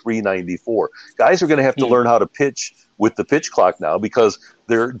 93, 94. Guys are going to have to learn how to pitch with the pitch clock now because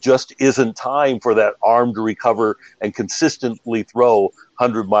there just isn't time for that arm to recover and consistently throw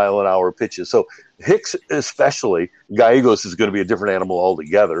 100-mile-an-hour pitches. So Hicks especially, Gallegos is going to be a different animal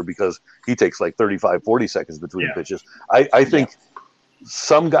altogether because he takes like 35, 40 seconds between pitches. I think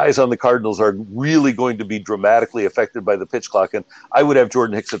some guys on the Cardinals are really going to be dramatically affected by the pitch clock, and I would have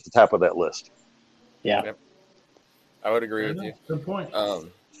Jordan Hicks at the top of that list. Yeah. Yep. I would agree with you. Good point.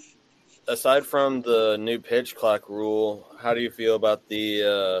 Aside from the new pitch clock rule, how do you feel about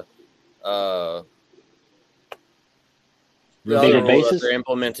the other rule that they're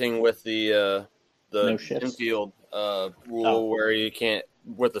implementing with the infield rule where you can't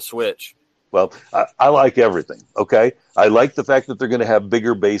with the switch? Well, I like everything, okay? I like the fact that they're going to have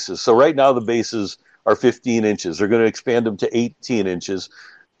bigger bases. So right now the bases are 15 inches. They're going to expand them to 18 inches.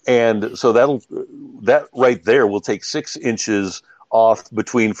 And so that right there will take 6 inches off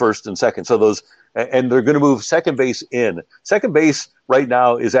between first and second. So and they're going to move second base in. Second base right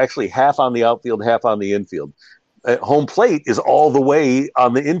now is actually half on the outfield, half on the infield. home plate is all the way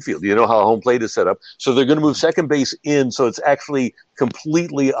on the infield. You know how home plate is set up. So they're going to move second base in, so it's actually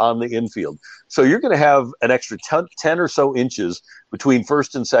completely on the infield. So you're going to have an extra 10 or so inches between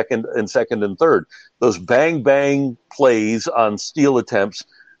first and second and third. Those bang plays on steal attempts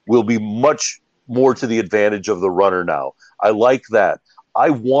will be much more to the advantage of the runner now. I like that. I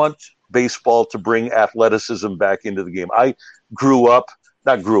want baseball to bring athleticism back into the game. I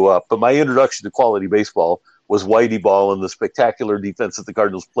not grew up, but my introduction to quality baseball was Whitey Ball and the spectacular defense that the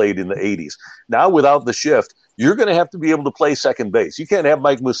Cardinals played in the 80s. Now, without the shift, you're going to have to be able to play second base. You can't have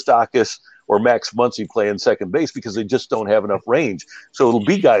Mike Moustakas or Max Muncy playing second base because they just don't have enough range. So it'll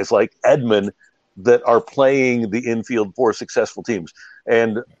be guys like Edman that are playing the infield for successful teams.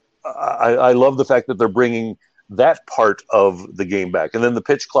 And I love the fact that they're bringing that part of the game back. And then the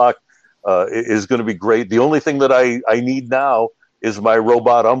pitch clock is going to be great. The only thing that I need now is my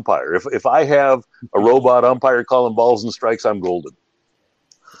robot umpire. If I have a robot umpire calling balls and strikes, I'm golden.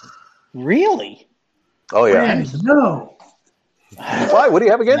 Really? Oh, yeah. Man, no. Why? What do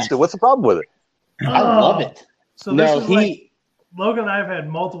you have against it? What's the problem with it? I love it. So Logan and I have had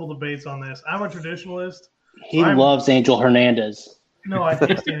multiple debates on this. I'm a traditionalist. He loves Angel Hernandez. No, I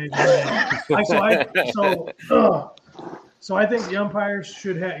can't stand Angel Hernandez. So I think the umpires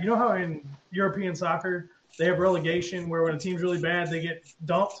should have – you know how in European soccer – they have relegation where when a team's really bad, they get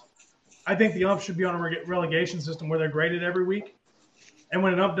dumped. I think the ump should be on a relegation system where they're graded every week. And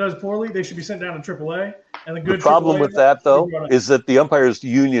when an ump does poorly, they should be sent down to AAA. And the problem with that, though, is that the umpires'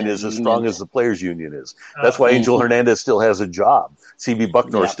 union is as strong as the players' union is. That's why Angel Hernandez still has a job. C.B.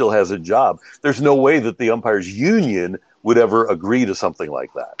 Bucknor still has a job. There's no way that the umpires' union would ever agree to something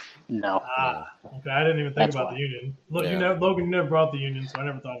like that. No. Okay, I didn't even think about the union. Look, Logan, you never brought the union, so I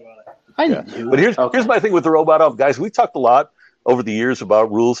never thought about it. But here's my thing with the robot ump. Guys, we talked a lot over the years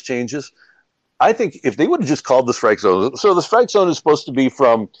about rules changes. I think if they would have just called the strike zone. So the strike zone is supposed to be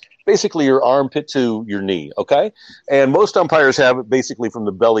from basically your armpit to your knee, okay? And most umpires have it basically from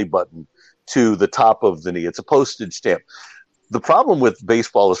the belly button to the top of the knee. It's a postage stamp. The problem with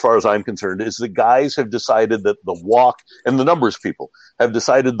baseball, as far as I'm concerned, is the guys have decided that the walk, and the numbers people, have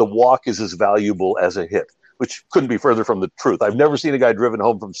decided the walk is as valuable as a hit, which couldn't be further from the truth. I've never seen a guy driven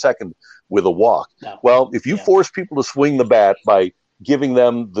home from second with a walk. No. Well, if you force people to swing the bat by giving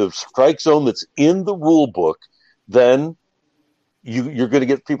them the strike zone that's in the rule book, then you're going to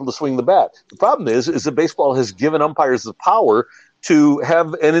get people to swing the bat. The problem is that baseball has given umpires the power to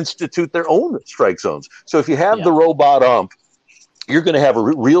have and institute their own strike zones. So if you have the robot ump, you're going to have a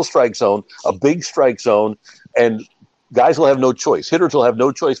real strike zone, a big strike zone, and guys will have no choice. Hitters will have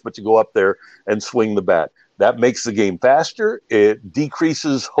no choice but to go up there and swing the bat. That makes the game faster. It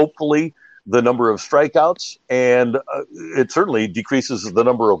decreases, hopefully, the number of strikeouts, and it certainly decreases the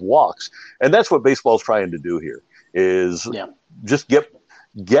number of walks. And that's what baseball's trying to do here, is just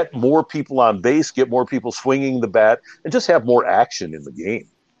get more people on base, get more people swinging the bat, and just have more action in the game.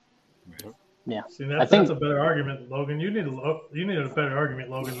 Yeah, see, that's a better argument, Logan. You need a better argument,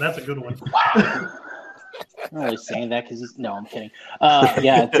 Logan. That's a good one. I'm not really saying that because no, I'm kidding.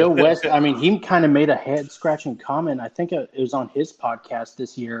 Joe West, I mean, he kind of made a head-scratching comment. I think it was on his podcast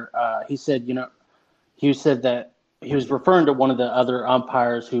this year. He said, he said that he was referring to one of the other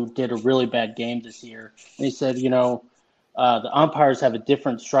umpires who did a really bad game this year. And he said, the umpires have a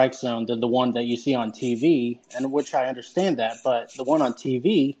different strike zone than the one that you see on TV, and which I understand that. But the one on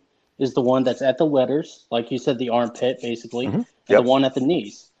TV is the one that's at the letters, like you said, the armpit, basically, and the one at the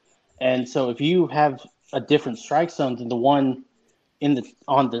knees. And so if you have a different strike zone than the one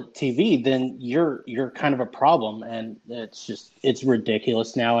on the TV, then you're kind of a problem, and it's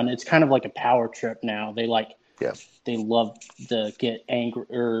ridiculous now, and it's kind of like a power trip now. They they love to get angry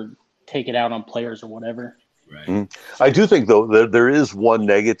or take it out on players or whatever. Right. Mm-hmm. I do think though that there is one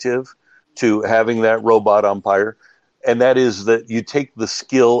negative to having that robot umpire, and that is that you take the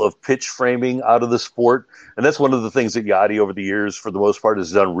skill of pitch framing out of the sport. And that's one of the things that Yachty over the years, for the most part,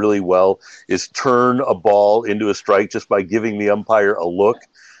 has done really well, is turn a ball into a strike just by giving the umpire a look.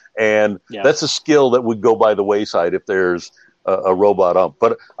 And that's a skill that would go by the wayside if there's a robot ump.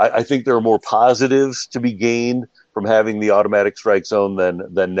 But I think there are more positives to be gained from having the automatic strike zone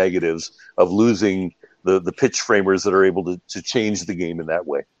than negatives of losing the pitch framers that are able to change the game in that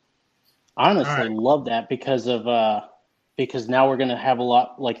way. I honestly love that because now we're going to have a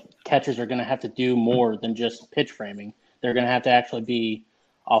lot, like catchers are going to have to do more than just pitch framing. They're going to have to actually be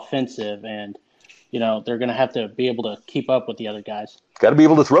offensive, and they're going to have to be able to keep up with the other guys. Got to be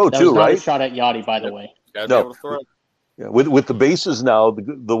able to throw too, right? That was not a shot at Yachty, by the way. Got to be able to throw. Yeah, with the bases now,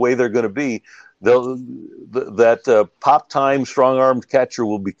 the way they're going to be, that pop time strong armed catcher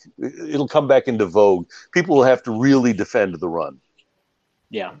it'll come back into vogue. People will have to really defend the run.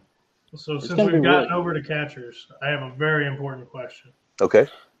 Yeah. So since we've gotten over to catchers, I have a very important question. Okay.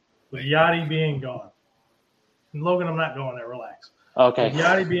 With Yachty being gone, and Logan, I'm not going there. Relax. Okay. With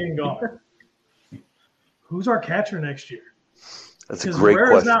Yachty being gone, who's our catcher next year? That's a great question.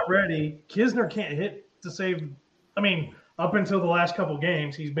 Herrera's not ready. Kisner can't hit to save. I mean, up until the last couple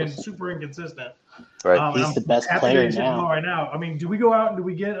games, he's been super inconsistent. Right. He's the best player now. Right now. I mean, do we go out and do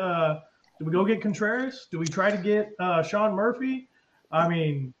we go get Contreras? Do we try to get Sean Murphy? I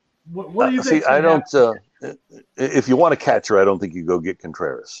mean, what do you think? See, I don't. If you want a catcher, I don't think you go get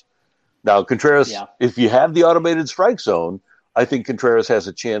Contreras. Now, Contreras, if you have the automated strike zone, I think Contreras has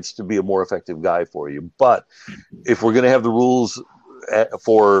a chance to be a more effective guy for you. But if we're going to have the rules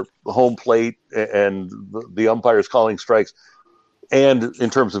for home plate and the umpires calling strikes, and in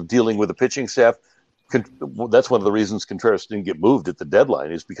terms of dealing with the pitching staff, that's one of the reasons Contreras didn't get moved at the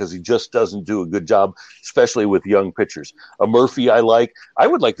deadline, is because he just doesn't do a good job, especially with young pitchers. A Murphy I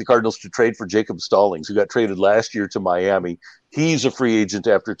would like the Cardinals to trade for Jacob Stallings, who got traded last year to Miami. He's a free agent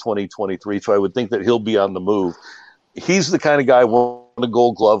after 2023, so I would think that he'll be on the move. He's the kind of guy who won a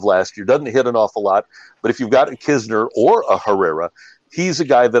Gold Glove last year, doesn't hit an awful lot, but if you've got a Kisner or a Herrera, he's a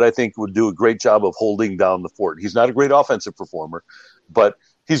guy that I think would do a great job of holding down the fort. He's not a great offensive performer, but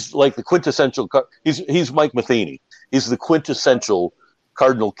he's like the quintessential. He's Mike Matheny. He's the quintessential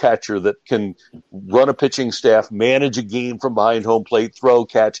Cardinal catcher that can run a pitching staff, manage a game from behind home plate, throw,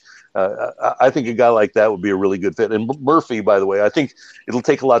 catch. I think a guy like that would be a really good fit. And Murphy, by the way, I think it'll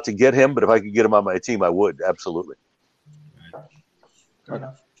take a lot to get him, but if I could get him on my team, I would absolutely.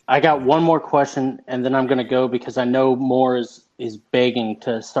 I got one more question, and then I'm going to go because I know Moore is begging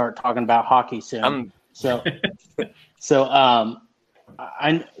to start talking about hockey soon. So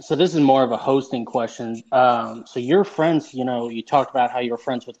this is more of a hosting question. So your friends, you talked about how you were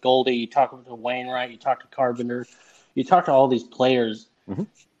friends with Goldie, you talked to Wainwright, you talked to Carpenter, you talked to all these players. Mm-hmm.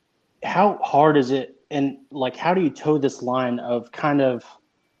 How hard is it, and how do you toe this line of kind of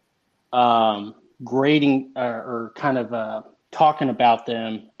grading or kind of talking about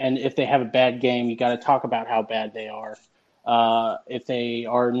them, and if they have a bad game, you got to talk about how bad they are. If they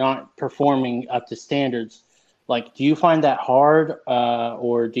are not performing up to standards, do you find that hard,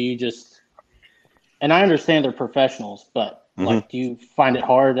 or do you just? And I understand they're professionals, but do you find it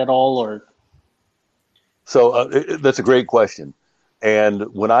hard at all, or? So that's a great question. And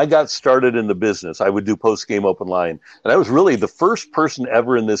when I got started in the business, I would do post-game open line, and I was really the first person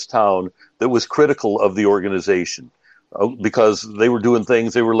ever in this town that was critical of the organization. Because they were doing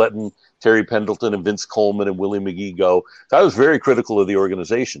things, they were letting Terry Pendleton and Vince Coleman and Willie McGee go. So I was very critical of the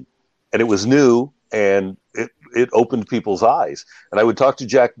organization. And it was new, and it opened people's eyes. And I would talk to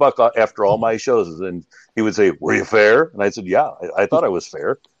Jack Buck after all my shows, and he would say, "Were you fair?" And I said, "Yeah, I thought I was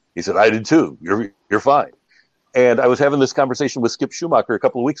fair." He said, "I did too. You're fine." And I was having this conversation with Skip Schumacher a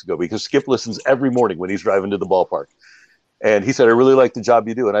couple of weeks ago, because Skip listens every morning when he's driving to the ballpark. And he said, "I really like the job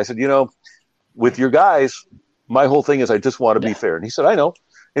you do." And I said, with your guys, my whole thing is I just want to be fair. And he said, "I know."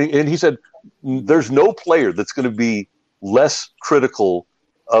 And he said, "There's no player that's going to be less critical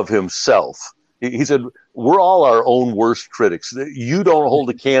of himself." He said, "We're all our own worst critics. You don't hold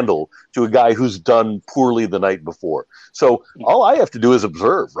a candle to a guy who's done poorly the night before. So all I have to do is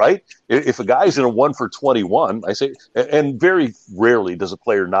observe, right? If a guy's in a 1 for 21, I say, and very rarely does a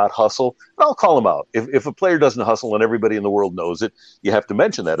player not hustle, I'll call him out. If a player doesn't hustle and everybody in the world knows it, you have to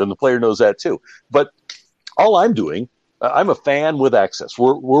mention that. And the player knows that too. But all I'm doing, I'm a fan with access.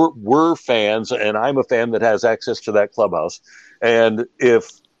 We're fans, and I'm a fan that has access to that clubhouse. And if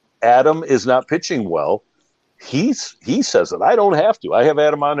Adam is not pitching well, he says it. I don't have to. I have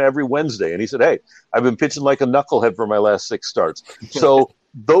Adam on every Wednesday, and he said, "Hey, I've been pitching like a knucklehead for my last 6 starts." So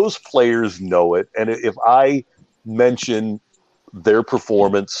those players know it, and if I mention their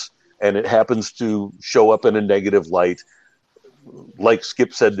performance and it happens to show up in a negative light, like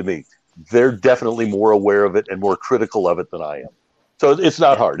Skip said to me, they're definitely more aware of it and more critical of it than I am. So it's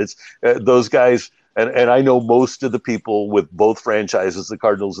not hard. It's those guys, and I know most of the people with both franchises, the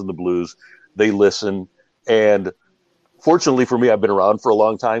Cardinals and the Blues, they listen. And fortunately for me, I've been around for a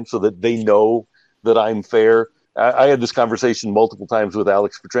long time so that they know that I'm fair. I had this conversation multiple times with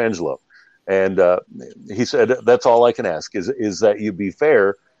Alex Petrangelo, and he said, "That's all I can ask is that you be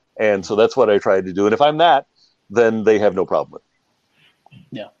fair." And so that's what I tried to do. And if I'm that, then they have no problem with it.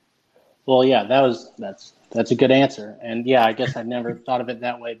 Yeah. Well, yeah, that's a good answer. And yeah, I guess I never thought of it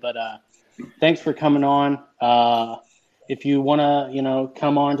that way, but thanks for coming on. If you want to,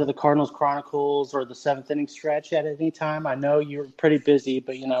 come on to the Cardinals Chronicles or the 7th Inning Stretch at any time, I know you're pretty busy,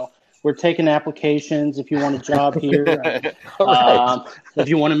 but We're taking applications if you want a job here. All right. If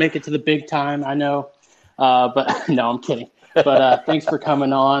you want to make it to the big time, I know. But no, I'm kidding. But thanks for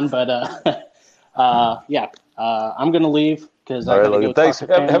coming on. But I'm going to leave because I got to go thanks. talk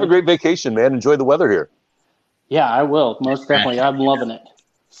to family. Have a great vacation, man. Enjoy the weather here. Yeah, I will. Most definitely. I'm loving it.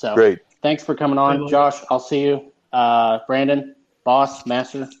 So Great. Thanks for coming on. Josh, I'll see you. Brandon, boss,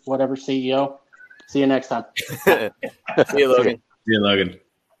 master, whatever, CEO. See you next time. See you, Logan. See you, Logan.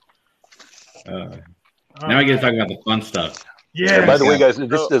 Now we get to talk about the fun stuff. Yeah. By the way, guys,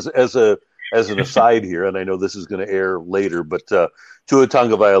 just as an aside here, and I know this is going to air later, but Tua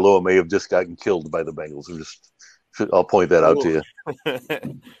Tagovailoa may have just gotten killed by the Bengals. I'll point that out to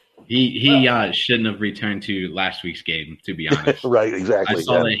you. He shouldn't have returned to last week's game, to be honest. Right, exactly. I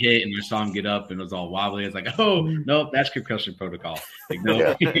saw the hit and I saw him get up and it was all wobbly. I was like, oh, nope, that's concussion protocol. Like,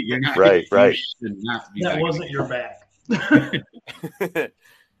 no, you're not. Right. Should not be that wasn't your back.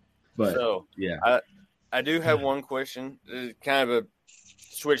 But so, yeah. I do have one question. It's kind of a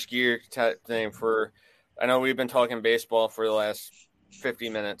switch gear type thing I know we've been talking baseball for the last 50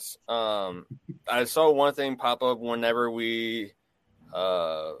 minutes. I saw one thing pop up whenever we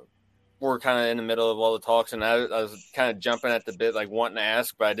were kind of in the middle of all the talks, and I was kind of jumping at the bit, like wanting to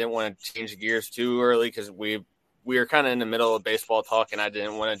ask, but I didn't want to change gears too early because we were kind of in the middle of baseball talk, and I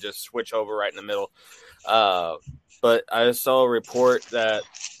didn't want to just switch over right in the middle. But I saw a report that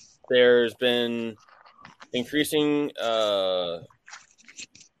there's been increasing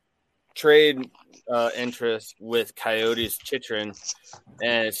trade interest with Coyotes Chitrin,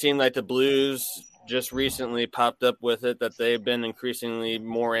 and it seemed like the Blues just recently popped up with it that they've been increasingly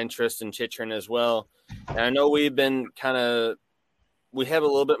more interest in Chitrin as well. And I know we have a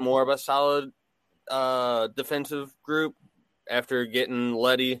little bit more of a solid defensive group after getting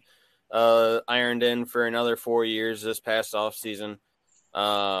Letty ironed in for another 4 years this past offseason.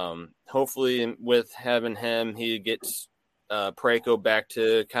 Hopefully with having him, he gets Parayko back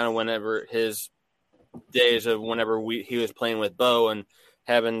to kind of whenever his days of whenever he was playing with Bo and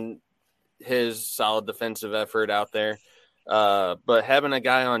having his solid defensive effort out there. But having a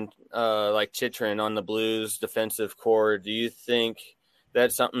guy on like Chitrin on the Blues defensive core, do you think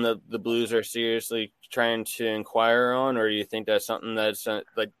that's something that the Blues are seriously trying to inquire on, or do you think that's something that's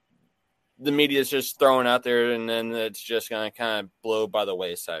like the media is just throwing out there and then it's just going to kind of blow by the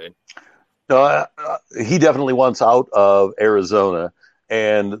wayside? No, he definitely wants out of Arizona,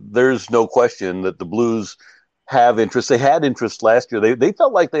 and there's no question that the Blues have interest. They had interest last year. They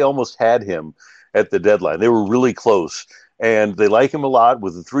felt like they almost had him at the deadline. They were really close, and they like him a lot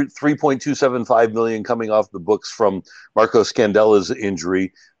with the $3.275 million coming off the books from Marco Scandela's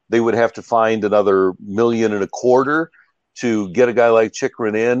injury. They would have to find another $1.25 million to get a guy like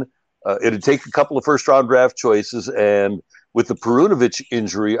Chikrin in. It'd take a couple of first-round draft choices, and with the Perunovic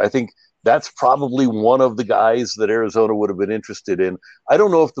injury, I think that's probably one of the guys that Arizona would have been interested in. I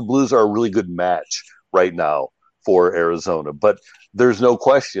don't know if the Blues are a really good match right now for Arizona, but there's no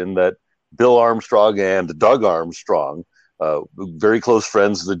question that Bill Armstrong and Doug Armstrong, very close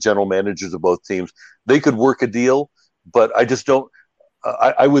friends, the general managers of both teams, they could work a deal, but I just don't.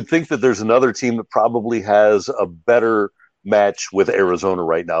 I would think that there's another team that probably has a better match with Arizona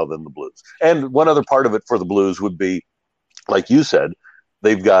right now than the Blues. And one other part of it for the Blues would be, like you said,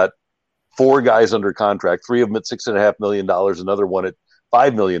 they've got 4 guys under contract, 3 of them at $6.5 million, another one at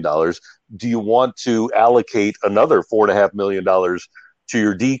 $5 million. Do you want to allocate another $4.5 million to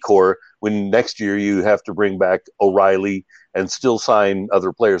your D core when next year you have to bring back O'Reilly and still sign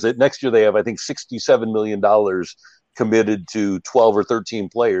other players? Next year they have, I think, $67 million committed to 12 or 13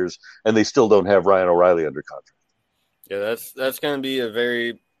 players, and they still don't have Ryan O'Reilly under contract. Yeah, that's going to be a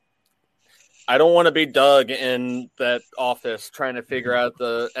very – I don't want to be Doug in that office trying to figure out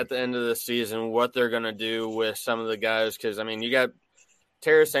at the end of the season what they're going to do with some of the guys, because, I mean, you got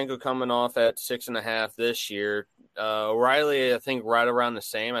Tarasenko coming off at 6.5 this year. O'Reilly, I think, right around the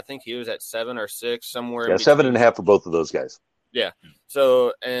same. I think he was at 7 or 6 somewhere. Yeah, 7.5 for both of those guys. Yeah.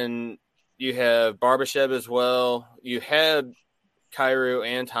 So, and you have Barbashev as well. You had Kyrou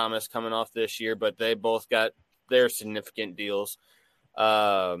and Thomas coming off this year, but they both got their significant deals.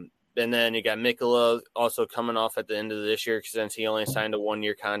 And then you got Mikula also coming off at the end of this year since he only signed a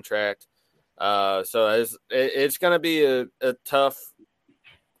 1-year contract. So it's going to be a tough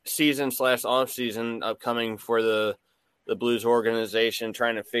season/off season upcoming for the Blues organization,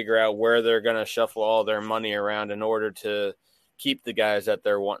 trying to figure out where they're going to shuffle all their money around in order to keep the guys that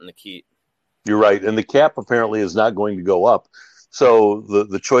they're wanting to keep. You're right. And the cap apparently is not going to go up. So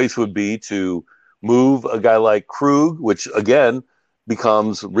the choice would be to move a guy like Krug, which, again,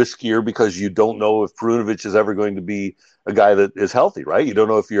 becomes riskier because you don't know if Perunovic is ever going to be a guy that is healthy, right? You don't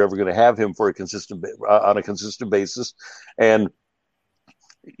know if you're ever going to have him for on a consistent basis. And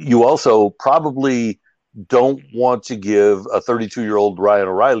you also probably don't want to give a 32-year-old Ryan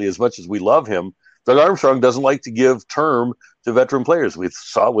O'Reilly, as much as we love him. Doug Armstrong doesn't like to give term to veteran players. We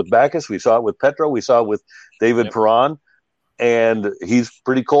saw it with Backus. We saw it with Petro. We saw it with David Perron. And he's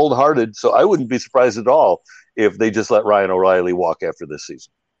pretty cold-hearted. So I wouldn't be surprised at all if they just let Ryan O'Reilly walk after this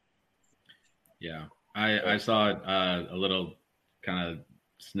season. Yeah. I saw a little kind of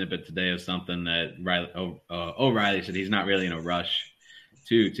snippet today of something that O'Reilly said he's not really in a rush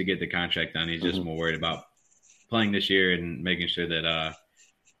to get the contract done. He's just more worried about playing this year and making sure that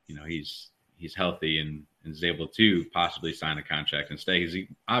he's healthy and is able to possibly sign a contract and stay. He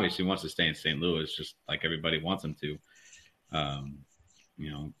obviously wants to stay in St. Louis, just like everybody wants him to.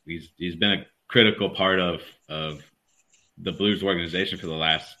 He's been a critical part of the Blues organization for the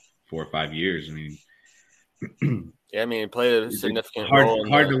last 4 or 5 years. I mean, he played a significant role.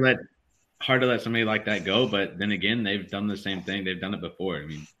 Hard to let somebody like that go, but then again, they've done the same thing. They've done it before. I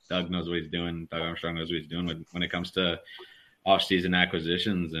mean, Doug knows what he's doing. Doug Armstrong knows what he's doing when it comes to off-season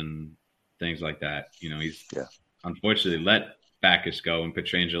acquisitions and things like that. He's unfortunately let Backus go and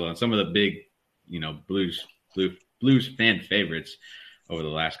Pietrangelo and some of the big, Blues fan favorites over the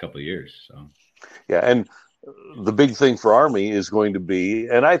last couple of years. So, yeah, and the big thing for Army is going to be,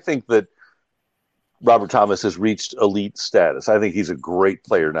 and I think that Robert Thomas has reached elite status. I think he's a great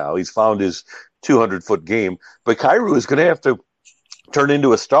player now. He's found his 200-foot game. But Kyrou is going to have to turn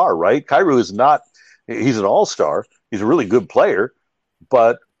into a star, right? Kyrou is not – he's an all-star. He's a really good player.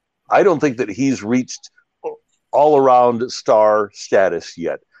 But I don't think that he's reached all-around star status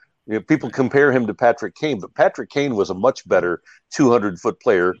yet. People compare him to Patrick Kane, but Patrick Kane was a much better 200-foot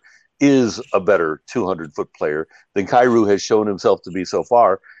player, is a better 200-foot player than Kyrou has shown himself to be so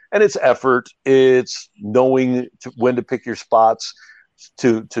far. And it's effort. It's knowing when to pick your spots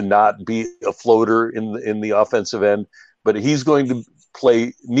to not be a floater in the offensive end. But he's going to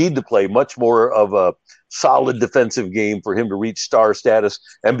need to play much more of a solid defensive game for him to reach star status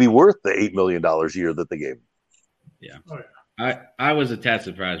and be worth the $8 million a year that they gave him. Yeah. Oh, yeah. I was a tad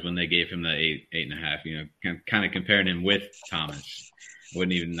surprised when they gave him the 8.5, kind of comparing him with Thomas.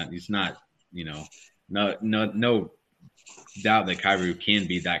 He's not, no doubt that Kyrou can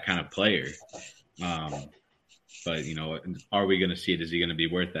be that kind of player. But, are we going to see it? Is he going to be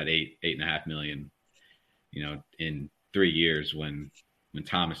worth that $8.5 million, in 3 years when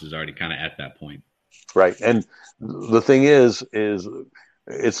Thomas is already kind of at that point? Right. And the thing is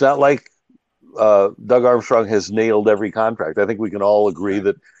it's not like Doug Armstrong has nailed every contract. I think we can all agree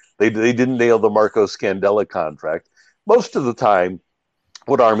that they didn't nail the Marco Scandella contract. Most of the time,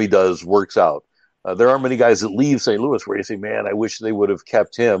 what Army does works out. There aren't many guys that leave St. Louis where you say, man, I wish they would have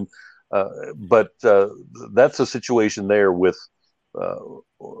kept him. But that's a situation there with Kyrou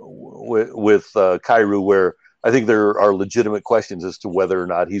where I think there are legitimate questions as to whether or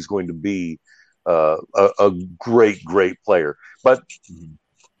not he's going to be a great player. But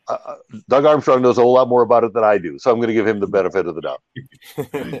Doug Armstrong knows a whole lot more about it than I do, so I'm going to give him the benefit of the doubt.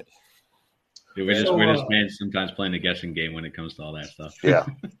 We're just fans sometimes playing a guessing game when it comes to all that stuff. Yeah.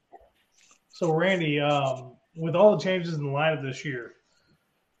 So, Randy, with all the changes in the lineup this year,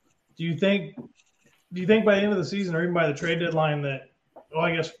 do you think by the end of the season or even by the trade deadline that,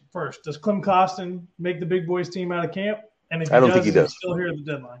 I guess first, does Clem Costin make the big boys team out of camp? And if I don't think he does. He's still here at the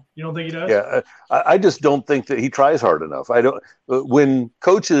deadline. You don't think he does? Yeah, I just don't think that he tries hard enough. When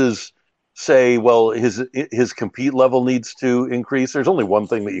coaches say, well, his compete level needs to increase, there's only one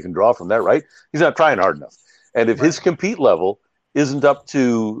thing that you can draw from that, right? He's not trying hard enough. And if his compete level isn't up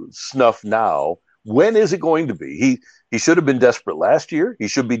to snuff now, when is it going to be? He should have been desperate last year. He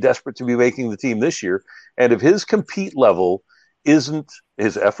should be desperate to be making the team this year. And if his compete level isn't,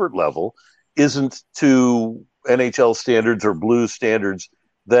 his effort level isn't to NHL standards or Blues standards,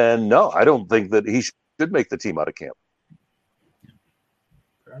 then no, I don't think that he should make the team out of camp.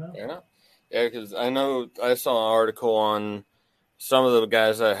 Fair enough. Yeah, because I know I saw an article on some of the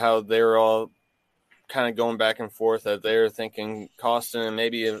guys how they were all kind of going back and forth that they were thinking Costin and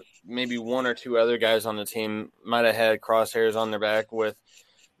maybe one or two other guys on the team might have had crosshairs on their back with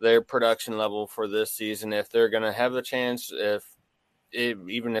their production level for this season. If they're going to have the chance,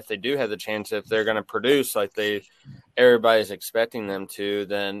 even if they do have the chance, if they're going to produce like everybody's expecting them to,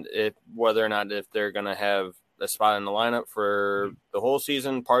 then whether or not if they're going to have a spot in the lineup for the whole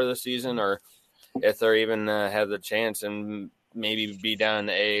season, part of the season, or if they're even have the chance and maybe be down in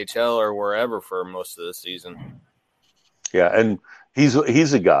the AHL or wherever for most of the season. Yeah, and he's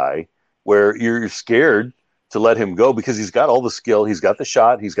a guy where you're scared to let him go because he's got all the skill, he's got the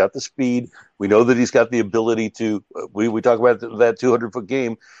shot, he's got the speed. We know that he's got the ability to. We talk about that 200-foot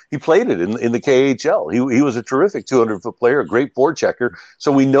game. He played it in the KHL. He was a terrific 200-foot player, a great forechecker.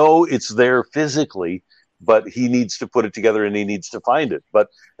 So we know it's there physically, but he needs to put it together and he needs to find it. But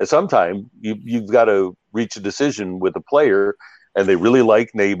at some time, you've got to reach a decision with a player, and they really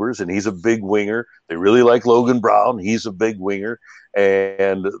like Neighbors, and he's a big winger. They really like Logan Brown. He's a big winger.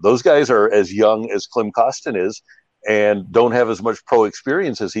 And those guys are as young as Klim Kostin is and don't have as much pro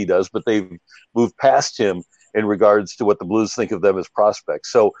experience as he does, but they've moved past him in regards to what the Blues think of them as prospects.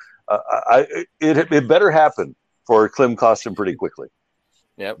 So it better happen for Klim Kostin pretty quickly.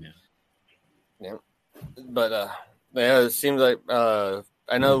 Yep. But it seems like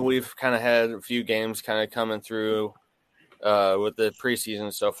I know we've kind of had a few games kind of coming through with the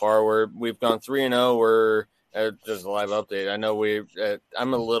preseason so far, where we've gone 3-0. We're just a live update. I know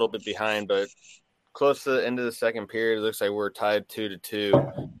I'm a little bit behind, but close to the end of the second period, it looks like we're tied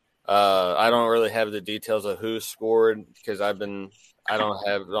 2-2. I don't really have the details of who scored because I don't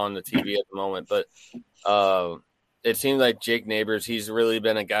have it on the TV at the moment, but it seems like Jake Neighbors, he's really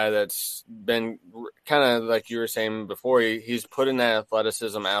been a guy that's been kind of like you were saying before. He's putting that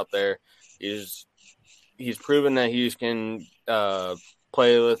athleticism out there. He's proven that he can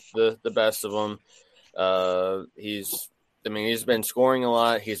play with the best of them. He's been scoring a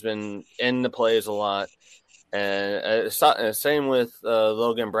lot. He's been in the plays a lot. And same with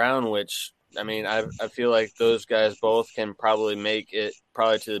Logan Brown, which, I feel like those guys both can probably make it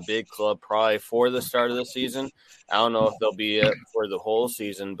to the big club probably for the start of the season. I don't know if they'll be it for the whole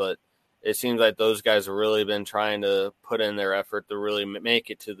season, but it seems like those guys have really been trying to put in their effort to really make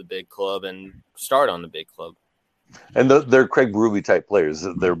it to the big club and start on the big club. And they're Craig Berube type players.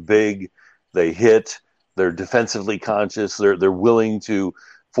 They're big, they hit, they're defensively conscious, they're willing to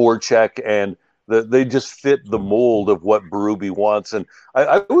forecheck, and they just fit the mold of what Berube wants. And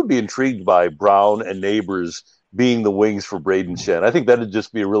I would be intrigued by Brown and Neighbors being the wings for Braden Shen. I think that would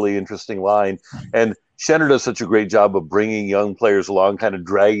just be a really interesting line. And Shenner does such a great job of bringing young players along, kind of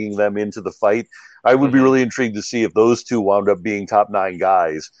dragging them into the fight. I would be really intrigued to see if those two wound up being top 9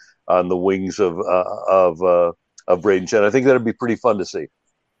 guys on the wings of Braden Shen. I think that would be pretty fun to see.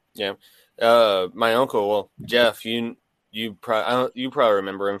 Yeah. My uncle, Jeff, you probably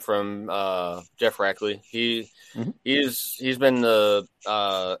remember him from Jeff Rackley. He's been the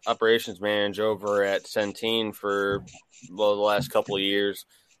operations manager over at Centene for the last couple of years,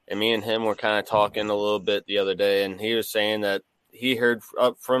 and me and him were kind of talking a little bit the other day, and he was saying that he heard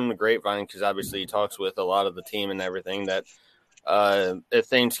up from the grapevine, because obviously he talks with a lot of the team and everything, that if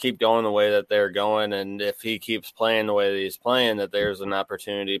things keep going the way that they're going, and if he keeps playing the way that he's playing, that there's an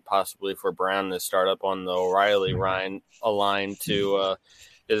opportunity possibly for Brown to start up on the O'Reilly line to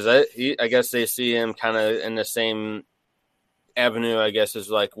I guess they see him kind of in the same avenue, I guess, as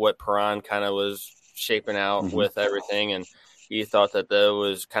like what Perron kind of was shaping out with everything, and he thought that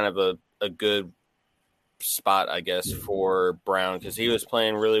was kind of a good spot, I guess, for Brown, because he was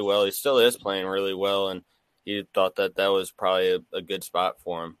playing really well. He still is playing really well, and he thought that was probably a good spot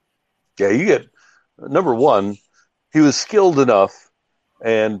for him. Yeah, you get number one, he was skilled enough,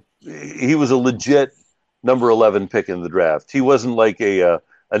 and he was a legit number 11 pick in the draft. He wasn't like a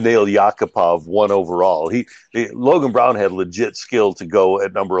Nail Yakupov 1 overall. Logan Brown had legit skill to go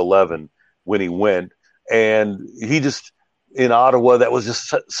at number 11 when he went, and he just in Ottawa, that was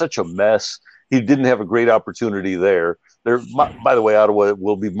just such a mess. He didn't have a great opportunity there. By the way, Ottawa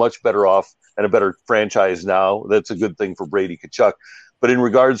will be much better off and a better franchise now. That's a good thing for Brady Tkachuk. But in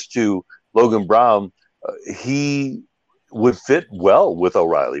regards to Logan Brown, he would fit well with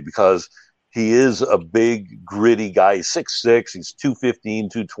O'Reilly because he is a big, gritty guy. He's 6'6", he's 215,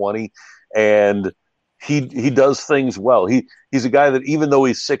 220, and he does things well. He's a guy that, even though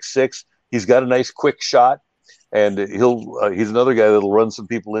he's 6'6", he's got a nice quick shot, and he's another guy that'll run some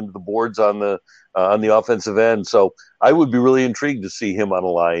people into the boards on the offensive end. So I would be really intrigued to see him on a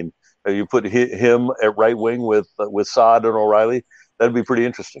line. You put him at right wing with Saad and O'Reilly. That'd be pretty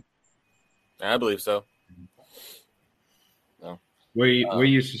interesting. I believe so. No. Were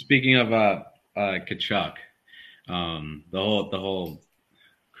you speaking of Tkachuk? The whole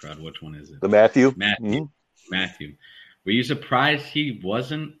crowd. Which one is it? The Matthew. Matthew. Were you surprised he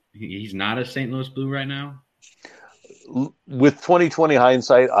wasn't? He's not a St. Louis Blue right now. With 2020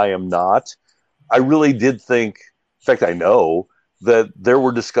 hindsight, I am not. I really did think. In fact, I know that there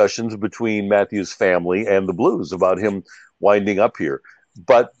were discussions between Matthew's family and the Blues about him winding up here.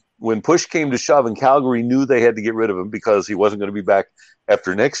 But when push came to shove and Calgary knew they had to get rid of him because he wasn't going to be back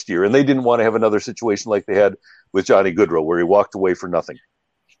after next year, and they didn't want to have another situation like they had with Johnny Gaudreau where he walked away for nothing.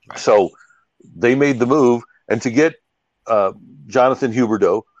 Right. So they made the move, And to get Jonathan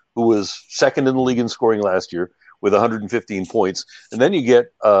Huberdeau, who was second in the league in scoring last year with 115 points, and then you get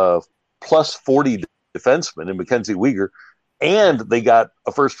plus 40 defenseman in Mackenzie Weegar, and they got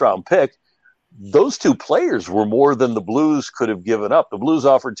a first-round pick. Those two players were more than the Blues could have given up. The Blues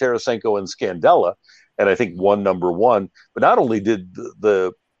offered Tarasenko and Scandella, and I think won number one. But not only did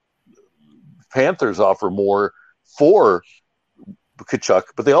the Panthers offer more for Tkachuk,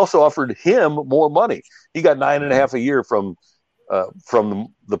 but they also offered him more money. He got $9.5 a year from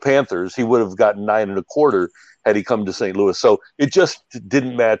the Panthers. He would have gotten $9.25 had he come to St. Louis. So it just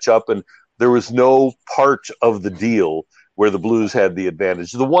didn't match up, and there was no part of the deal where the Blues had the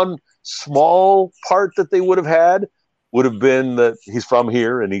advantage. The one small part that they would have had would have been that he's from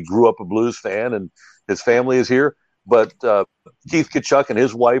here and he grew up a Blues fan and his family is here. But Keith Tkachuk and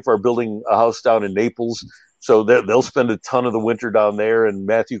his wife are building a house down in Naples, so they'll spend a ton of the winter down there, and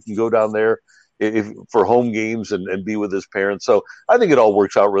Matthew can go down there for home games and be with his parents. So I think it all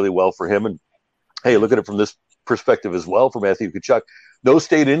works out really well for him. And hey, look at it from this perspective as well for Matthew Tkachuk. No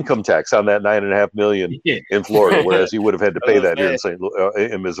state income tax on that $9.5 million in Florida, whereas he would have had to pay that here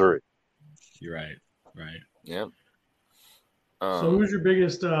in Missouri. You're right. Right. Yeah. So who's your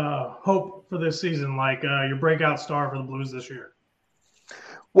biggest hope for this season? Like your breakout star for the Blues this year?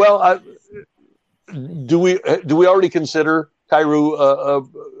 Well, do we already consider Kyrou?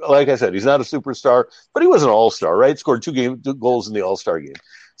 Like I said, he's not a superstar, but he was an all-star, right? Scored two goals in the all-star game.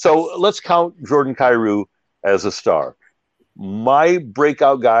 So let's count Jordan Kyrou as a star. My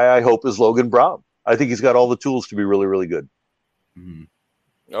breakout guy, I hope, is Logan Brown. I think he's got all the tools to be really, really good. Mm-hmm.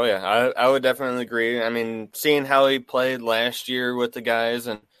 Oh, yeah, I would definitely agree. I mean, seeing how he played last year with the guys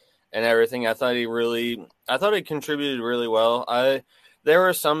and everything, I thought he contributed really well. There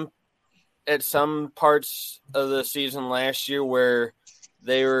were at some parts of the season last year where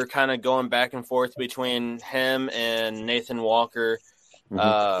they were kind of going back and forth between him and Nathan Walker.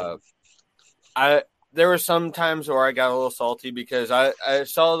 Mm-hmm. There were some times where I got a little salty because I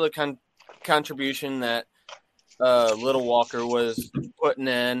saw the contribution that Little Walker was putting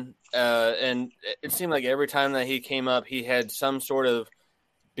in, and it seemed like every time that he came up, he had some sort of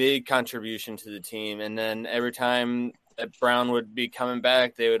big contribution to the team. And then every time that Brown would be coming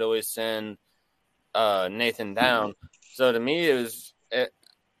back, they would always send Nathan down. So to me, it was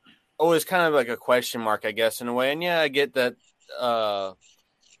always kind of like a question mark, I guess, in a way. And yeah, I get that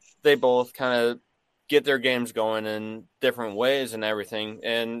they both kind of get their games going in different ways and everything.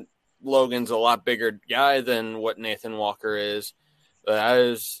 And Logan's a lot bigger guy than what Nathan Walker is. But I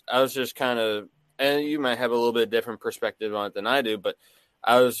was just kind of, and you might have a little bit different perspective on it than I do, but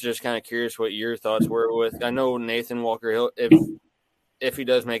I was just kind of curious what your thoughts were with. I know Nathan Walker, if he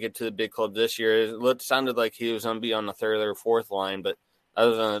does make it to the big club this year, it sounded like he was going to be on the third or fourth line, but I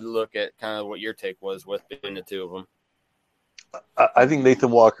was going to look at kind of what your take was with between the two of them. I think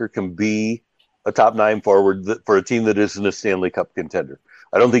Nathan Walker can be a top nine forward for a team that isn't a Stanley Cup contender.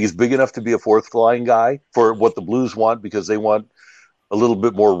 I don't think he's big enough to be a fourth line guy for what the Blues want, because they want a little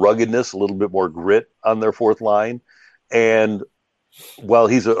bit more ruggedness, a little bit more grit on their fourth line. And while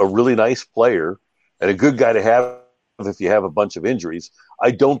he's a really nice player and a good guy to have if you have a bunch of injuries, I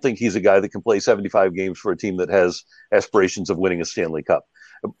don't think he's a guy that can play 75 games for a team that has aspirations of winning a Stanley Cup.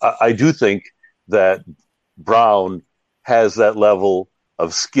 I do think that Brown has that level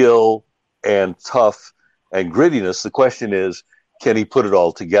of skill and tough and grittiness. The question is, can he put it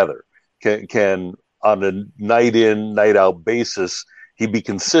all together? Can on a night in, night out basis, he be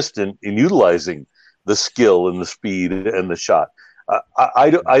consistent in utilizing the skill and the speed and the shot?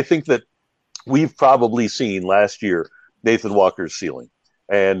 I think that we've probably seen last year Nathan Walker's ceiling,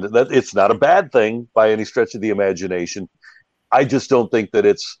 and that it's not a bad thing by any stretch of the imagination. I just don't think that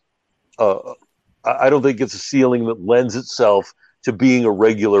it's I don't think it's a ceiling that lends itself to being a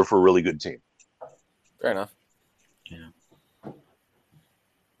regular for a really good team. Fair enough. Yeah.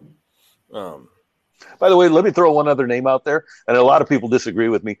 By the way, let me throw one other name out there, and a lot of people disagree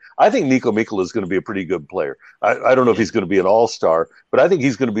with me. I think Nico Mikkola is going to be a pretty good player. I don't know if he's going to be an all-star, but I think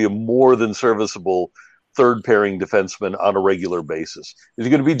he's going to be a more than serviceable third-pairing defenseman on a regular basis. Is he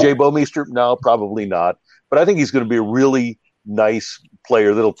going to be Jay Bouwmeester? No, probably not. But I think he's going to be a really nice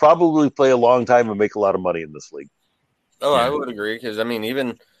player that'll probably play a long time and make a lot of money in this league. Oh, yeah. I would agree, because, I mean,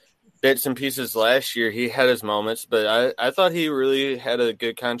 even bits and pieces last year, he had his moments, but I thought he really had a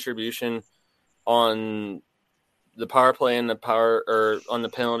good contribution on the power play and on the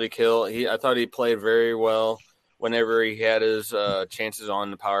penalty kill. I thought he played very well whenever he had his chances on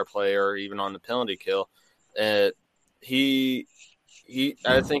the power play or even on the penalty kill. I think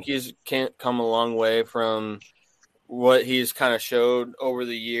he's can't come a long way from what he's kind of showed over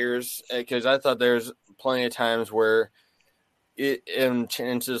the years, because I thought there's plenty of times where in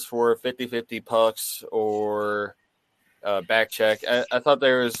chances for 50-50 pucks or back check, I thought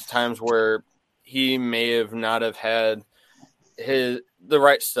there was times where he may have not have had the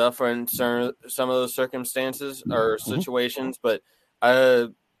right stuff in some of those circumstances or situations, but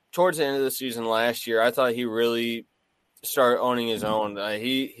towards the end of the season last year, I thought he really started owning his own.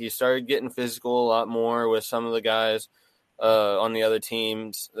 He started getting physical a lot more with some of the guys on the other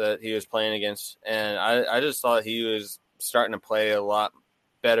teams that he was playing against, and I just thought he was starting to play a lot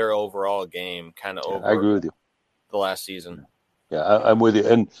better overall game, kind of over. I agree with you. The last season. Yeah, I'm with you,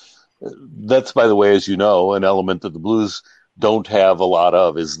 and that's, by the way, as you know, an element that the Blues don't have a lot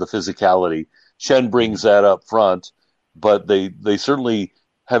of is the physicality. Shen brings that up front, but they certainly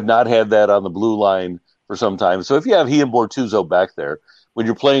have not had that on the blue line for some time. So if you have he and Bortuzzo back there, when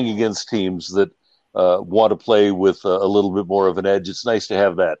you're playing against teams that want to play with a little bit more of an edge, it's nice to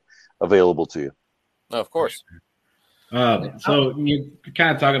have that available to you. Of course. So you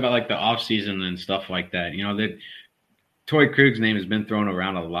kind of talk about like the off season and stuff like that. You know, that Torrey Krug's name has been thrown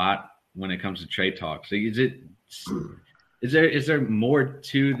around a lot when it comes to trade talks. So is there more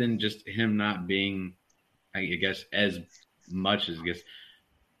to than just him not being, I guess, as much as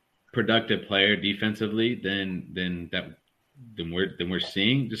productive player defensively than we're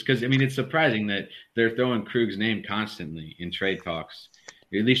seeing? Just because, I mean, it's surprising that they're throwing Krug's name constantly in trade talks.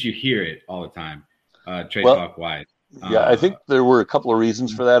 At least you hear it all the time, talk wise. Yeah, I think there were a couple of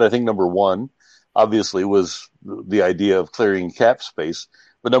reasons for that. I think number one, obviously, was the idea of clearing cap space.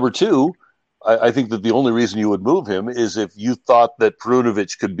 But number two, I think that the only reason you would move him is if you thought that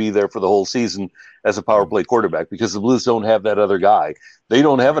Perunovic could be there for the whole season as a power play quarterback, because the Blues don't have that other guy. They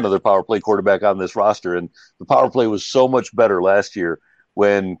don't have another power play quarterback on this roster, and the power play was so much better last year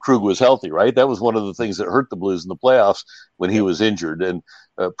when Krug was healthy, right? That was one of the things that hurt the Blues in the playoffs when he was injured, and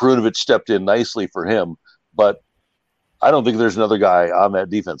Perunovic stepped in nicely for him. But I don't think there's another guy on that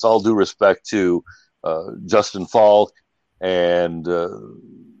defense. All due respect to Justin Falk and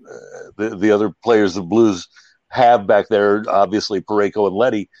the other players the Blues have back there, obviously Karraker and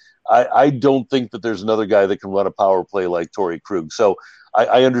Leddy. I don't think that there's another guy that can run a power play like Torrey Krug. So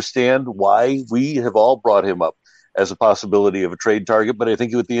I understand why we have all brought him up as a possibility of a trade target, but I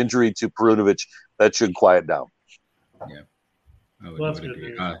think with the injury to Perunovic, that should quiet down. Yeah. Well, that's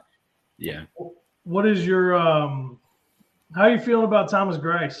good. Yeah. What is your how are you feeling about Thomas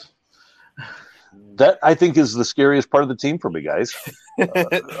Greiss? That, I think, is the scariest part of the team for me, guys.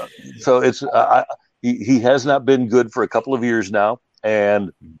 So it's he has not been good for a couple of years now,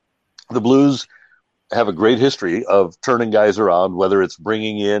 and the Blues have a great history of turning guys around, whether it's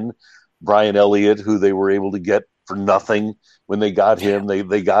bringing in Brian Elliott, who they were able to get for nothing when they got him.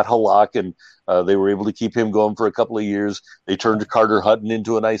 They got Halak, and they were able to keep him going for a couple of years. They turned Carter Hutton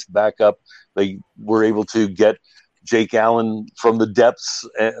into a nice backup. They were able to get Jake Allen from the depths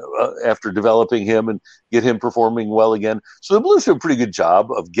after developing him and get him performing well again. So the Blues do a pretty good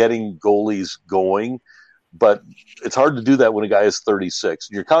job of getting goalies going, but it's hard to do that when a guy is 36.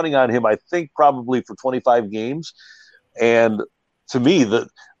 You're counting on him, I think, probably for 25 games. And to me, the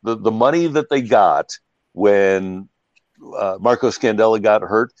money that they got when Marco Scandella got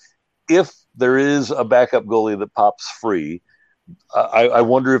hurt, if there is a backup goalie that pops free, I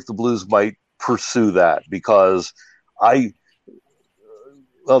wonder if the Blues might pursue that, because Thomas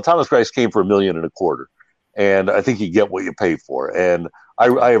Greiss came for $1.25 million, and I think you get what you pay for. And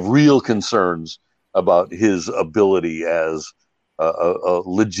I have real concerns about his ability as a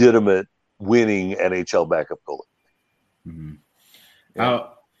legitimate winning NHL backup goalie. Mm-hmm. Yeah.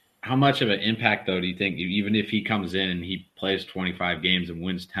 How much of an impact, though, do you think, even if he comes in and he plays 25 games and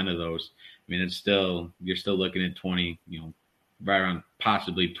wins 10 of those? I mean, you're still looking at 20, right around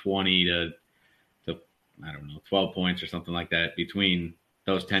possibly 20 to I don't know, 12 points or something like that between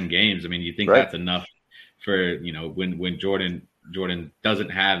those 10 games. I mean, you think that's enough for, when Jordan doesn't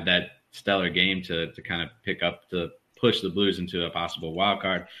have that stellar game to kind of pick up, to push the Blues into a possible wild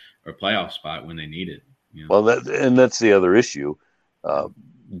card or playoff spot when they need it. Well, that's the other issue.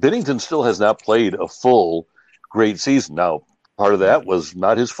 Binnington still has not played a full great season. Now, part of that was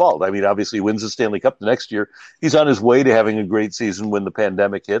not his fault. I mean, obviously he wins the Stanley Cup the next year. He's on his way to having a great season when the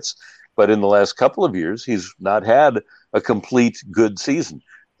pandemic hits. But in the last couple of years, he's not had a complete good season.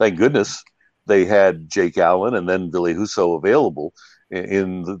 Thank goodness they had Jake Allen and then Ville Husso available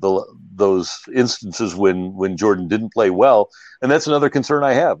in those instances when Jordan didn't play well. And that's another concern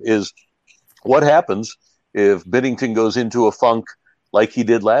I have, is what happens if Binnington goes into a funk like he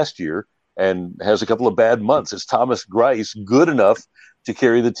did last year and has a couple of bad months? Is Thomas Greiss good enough to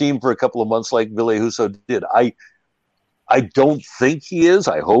carry the team for a couple of months like Ville Husso did? I don't think he is.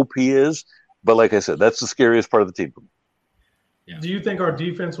 I hope he is. But like I said, that's the scariest part of the team. Yeah. Do you think our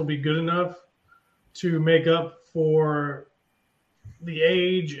defense will be good enough to make up for the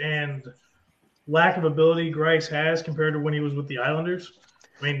age and lack of ability Grice has compared to when he was with the Islanders?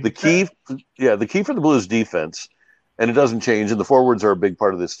 I mean, the key for the Blues defense, and it doesn't change, and the forwards are a big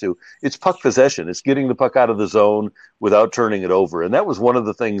part of this too. It's puck possession. It's getting the puck out of the zone without turning it over, and that was one of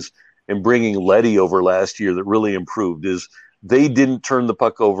the things in bringing Leddy over last year that really improved. Is they didn't turn the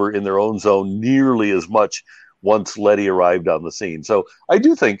puck over in their own zone nearly as much once Leddy arrived on the scene. So I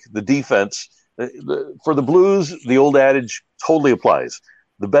do think the defense for the Blues, the old adage totally applies.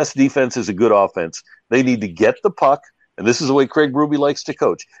 The best defense is a good offense. They need to get the puck, and this is the way Craig Berube likes to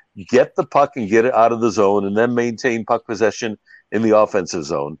coach. Get the puck and get it out of the zone, and then maintain puck possession in the offensive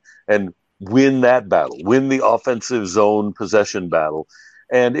zone and win that battle, win the offensive zone possession battle.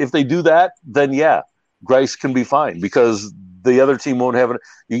 And if they do that, then Grice can be fine because the other team won't have it.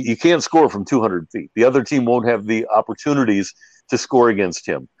 You can't score from 200 feet. The other team won't have the opportunities to score against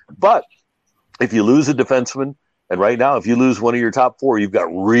him. But if you lose a defenseman, and right now, if you lose one of your top four, you've got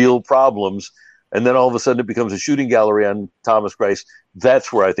real problems. And then all of a sudden it becomes a shooting gallery on Thomas Grice.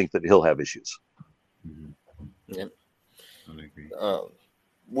 That's where I think that he'll have issues. Yep. I agree.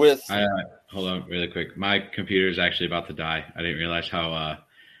 Hold on really quick. My computer is actually about to die. I didn't realize how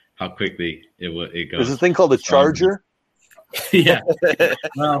quickly it goes. There's a thing called a charger. Yeah.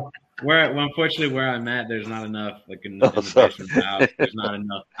 Well, unfortunately where I'm at, there's not enough in the basement house. There's not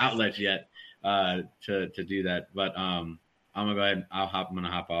enough outlets yet to do that. But I'm gonna go ahead. I'm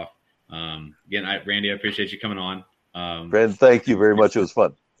gonna hop off. Again, Randy, I appreciate you coming on. Brandon, thank you very much. It was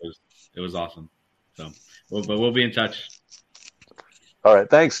fun. It was awesome. So, but we'll be in touch. All right,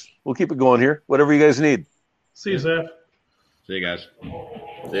 thanks. We'll keep it going here. Whatever you guys need. See you, Zeph. See you guys.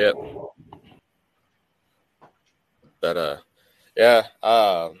 Yep. But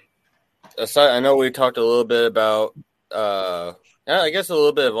I know we talked a little bit about I guess a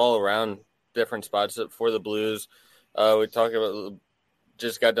little bit of all around different spots for the Blues. We talked about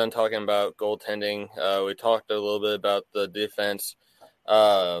just got done talking about goaltending. We talked a little bit about the defense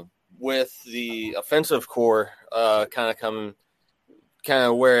with the offensive core kind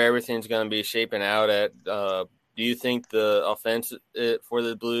of where everything's going to be shaping out at. Do you think the offense for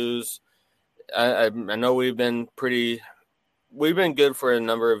the Blues? I know we've been good for a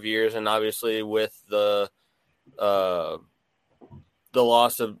number of years, and obviously with the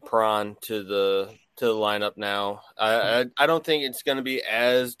loss of Perron to the lineup now, I don't think it's going to be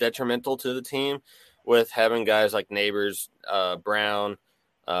as detrimental to the team with having guys like Neighbors, Brown,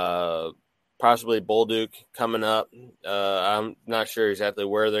 possibly Bolduc coming up. I'm not sure exactly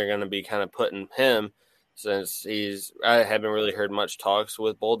where they're going to be kind of putting him since I haven't really heard much talks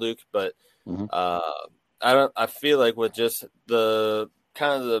with Bolduc, but I feel like with just the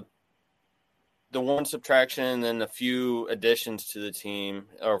kind of the one subtraction and a few additions to the team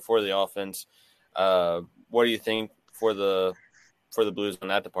or for the offense, what do you think for the Blues in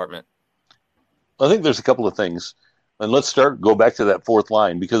that department? I think there's a couple of things. And let's go back to that fourth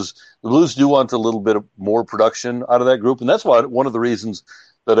line because the Blues do want a little bit of more production out of that group. And that's one of the reasons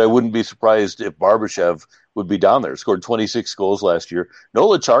that I wouldn't be surprised if Barbashev would be down there. Scored 26 goals last year.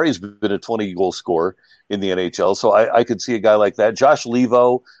 Nola Chari's been a 20-goal scorer in the NHL, so I could see a guy like that. Josh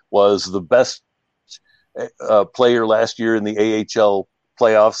Levo was the best player last year in the AHL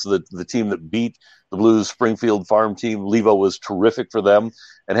playoffs, the team that beat the Blues Springfield farm team. Levo was terrific for them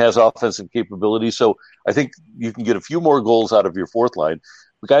and has offensive capability. So I think you can get a few more goals out of your fourth line.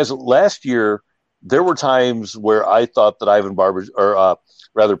 But guys, last year, there were times where I thought that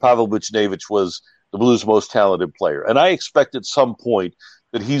Pavel Buchnevich was the Blues' most talented player. And I expect at some point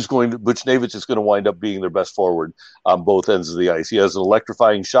that Buchnevich is going to wind up being their best forward on both ends of the ice. He has an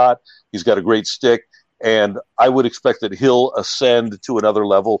electrifying shot. He's got a great stick. And I would expect that he'll ascend to another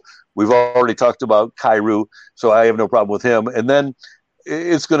level. We've already talked about Kyrou, so I have no problem with him. And then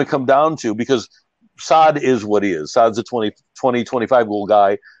it's going to come down to, because Saad is what he is. Saad's a 20, 25 goal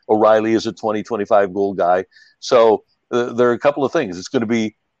guy. O'Reilly is a 20, 25 goal guy. So there are a couple of things. It's going to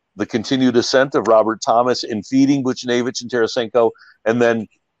be the continued ascent of Robert Thomas in feeding Buchnevich and Tarasenko. And then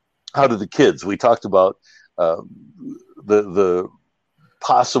how do the kids? We talked about the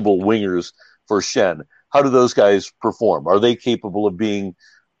possible wingers for Schenn. How do those guys perform? Are they capable of being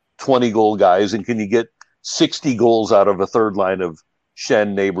 20-goal guys? And can you get 60 goals out of a third line of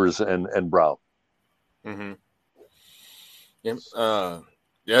Schenn, Neighbors, and Brown? Mm-hmm. Yep.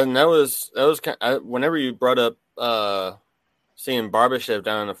 And that was kind of, whenever you brought up seeing Barbashev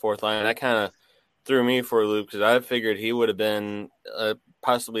down in the fourth line, that kind of threw me for a loop because I figured he would have been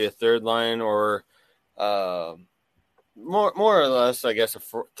possibly a third line or more or less, I guess, a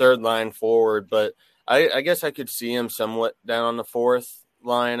third line forward, but I guess I could see him somewhat down on the fourth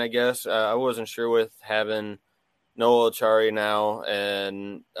line, I guess. I wasn't sure with having Noel Achari now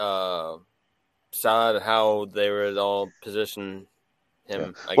and Saad how they would all position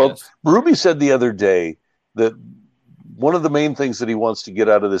him, I guess. Ruby said the other day that one of the main things that he wants to get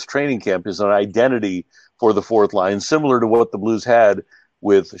out of this training camp is an identity for the fourth line, similar to what the Blues had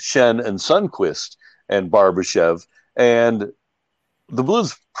with Schenn and Sundqvist and Barbashev. And the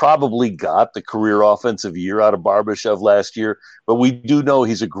Blues probably got the career offensive year out of Barbashev last year, but we do know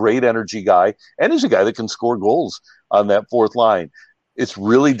he's a great energy guy, and he's a guy that can score goals on that fourth line. It's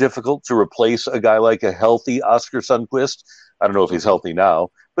really difficult to replace a guy like a healthy Oscar Sundqvist. I don't know if he's healthy now,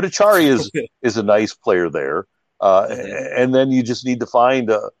 but Achari is a nice player there. And then you just need to find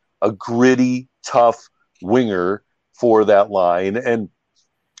a gritty, tough winger for that line. And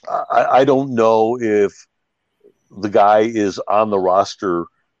I don't know if the guy is on the roster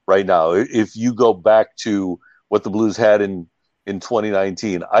right now. If you go back to what the Blues had in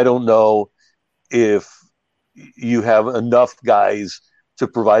 2019, I don't know if you have enough guys to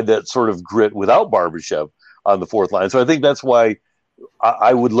provide that sort of grit without Barbashev on the fourth line. So I think that's why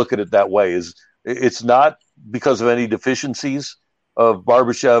I would look at it that way. Is it's not because of any deficiencies of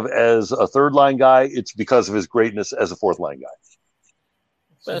Barbashev as a third line guy. It's because of his greatness as a fourth line guy.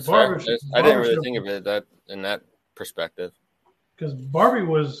 That's fair. I didn't really think of it in that perspective. Because Barbie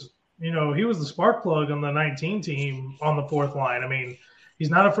was, he was the spark plug on the 19 team on the fourth line. I mean, he's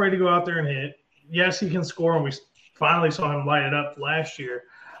not afraid to go out there and hit. Yes, he can score, and we finally saw him light it up last year.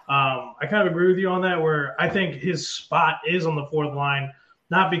 I kind of agree with you on that, where I think his spot is on the fourth line,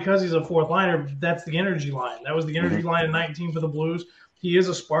 not because he's a fourth liner. That's the energy line. That was the energy line in 19 for the Blues. He is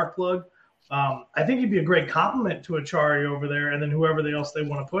a spark plug. I think he'd be a great compliment to Achari over there, and then whoever else they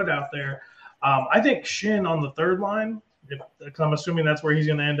want to put out there. I think Schenn on the third line, because I'm assuming that's where he's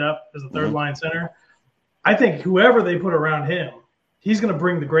going to end up as a third line center. I think whoever they put around him, he's going to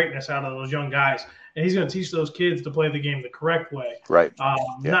bring the greatness out of those young guys, and he's going to teach those kids to play the game the correct way. Right.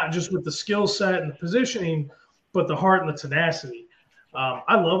 Not just with the skill set and the positioning, but the heart and the tenacity.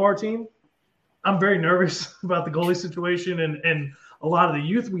 I love our team. I'm very nervous about the goalie situation and a lot of the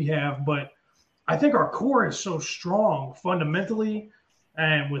youth we have, but I think our core is so strong fundamentally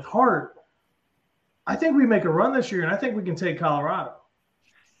and with heart. I think we make a run this year, and I think we can take Colorado.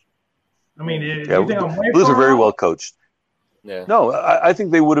 I mean, you think I'm way Blues are very off? well coached. Yeah. No, I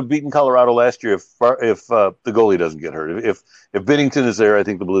think they would have beaten Colorado last year if the goalie doesn't get hurt. If Binnington is there, I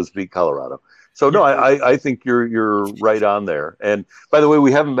think the Blues beat Colorado. So no, I think you're right on there. And by the way,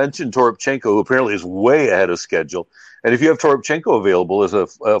 we haven't mentioned Toropchenko, who apparently is way ahead of schedule. And if you have Toropchenko available as a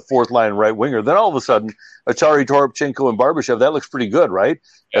fourth line right winger, then all of a sudden, Achari, Toropchenko, and Barbashev, that looks pretty good, right?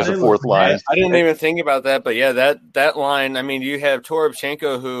 As a fourth line. I didn't even think about that, but yeah, that line. I mean, you have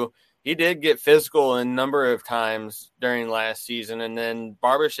Toropchenko, who he did get physical a number of times during last season, and then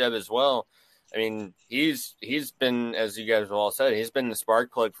Barbashev as well. I mean, he's been, as you guys have all said, he's been the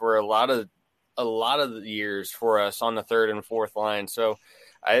spark plug for a lot of the years for us on the third and fourth line. So,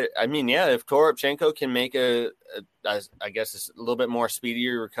 I mean, yeah, if Toropchenko can make I guess a little bit more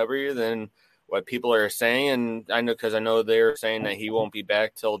speedier recovery than what people are saying, and I know they're saying that he won't be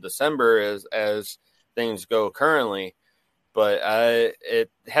back till December as things go currently. But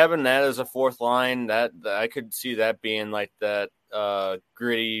having that as a fourth line, that I could see that being like that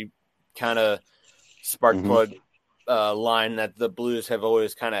gritty kind of spark plug line that the Blues have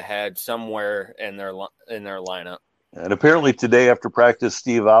always kind of had somewhere in their lineup. And apparently today after practice,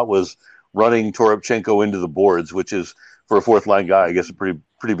 Steve Ott was running Toropchenko into the boards, which is for a fourth line guy, I guess a pretty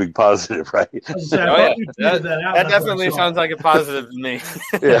big positive, right? That definitely sounds like a positive to me.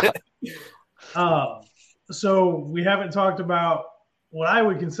 Yeah. So we haven't talked about what I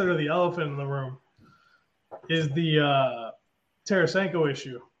would consider the elephant in the room is the Tarasenko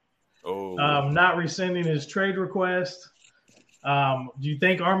issue. Not rescinding his trade request. Do you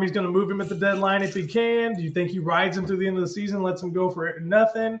think Army's going to move him at the deadline if he can? Do you think he rides him through the end of the season, lets him go for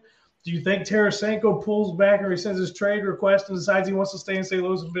nothing? Do you think Tarasenko pulls back and rescinds his trade request and decides he wants to stay in St.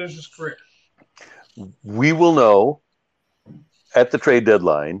 Louis and finish his career? We will know at the trade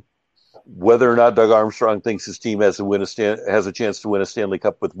deadline whether or not Doug Armstrong thinks his team has a chance to win a Stanley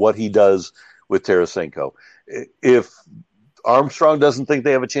Cup with what he does with Tarasenko. If Armstrong doesn't think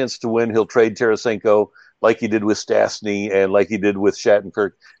they have a chance to win, he'll trade Tarasenko like he did with Stastny and like he did with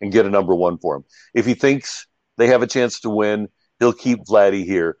Shattenkirk and get a number one for him. If he thinks they have a chance to win, he'll keep Vladdy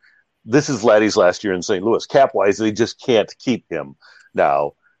here. This is Vladdy's last year in St. Louis. Cap-wise, they just can't keep him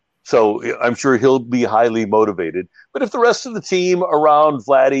now. So I'm sure he'll be highly motivated. But if the rest of the team around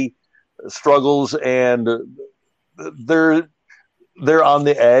Vladdy struggles and they're on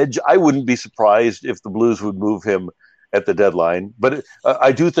the edge. I wouldn't be surprised if the Blues would move him at the deadline, but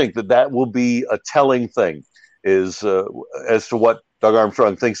I do think that will be a telling thing is as to what Doug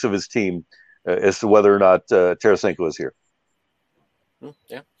Armstrong thinks of his team as to whether or not Tarasenko is here.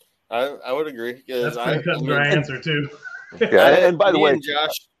 Yeah, I would agree. That's a pretty cut and dry answer too. Yeah, and by the way,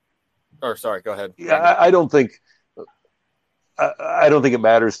 Josh. Or sorry, go ahead. Yeah, I don't think it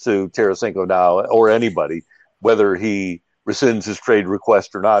matters to Tarasenko now or anybody whether he rescinds his trade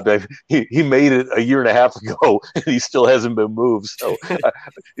request or not. He made it a year and a half ago, and he still hasn't been moved. So,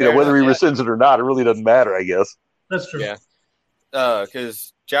 whether he rescinds it or not, it really doesn't matter, I guess. That's true. Yeah,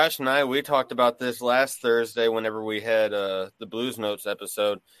 because Josh and I, we talked about this last Thursday whenever we had the Blues Notes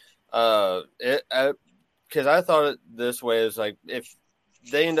episode. Because I thought it this way is like if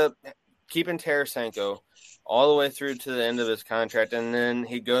they end up keeping Tarasenko all the way through to the end of his contract, and then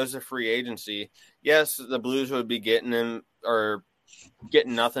he goes to free agency. Yes, the Blues would be getting him or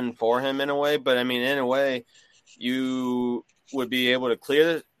getting nothing for him in a way, but I mean, in a way, you would be able to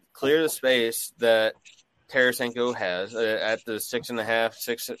clear the space that Tarasenko has at the 6.5,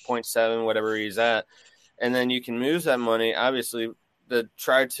 6.7, whatever he's at, and then you can use that money, obviously, to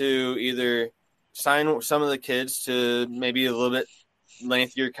try to either sign some of the kids to maybe a little bit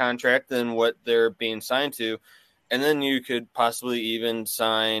lengthier contract than what they're being signed to, and then you could possibly even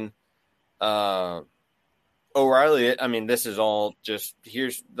sign O'Reilly. I mean, this is all just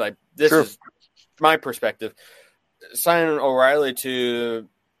is my perspective. Sign O'Reilly to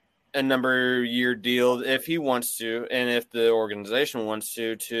a year deal if he wants to, and if the organization wants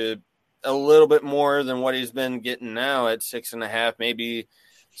to a little bit more than what he's been getting now at 6.5, maybe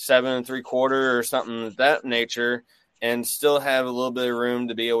 7.75 or something of that nature, and still have a little bit of room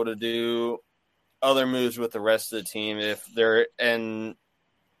to be able to do other moves with the rest of the team if they're in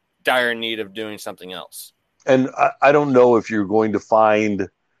dire need of doing something else. And I don't know if you're going to find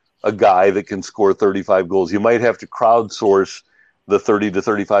a guy that can score 35 goals. You might have to crowdsource the 30 to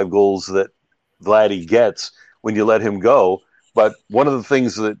 35 goals that Vladdy gets when you let him go. But one of the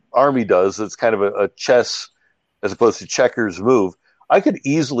things that Army does that's kind of a chess as opposed to checkers move, I could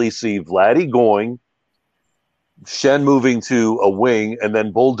easily see Vladdy going, Schenn moving to a wing, and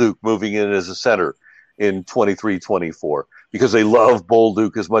then Bolduc moving in as a center in 23-24 because they love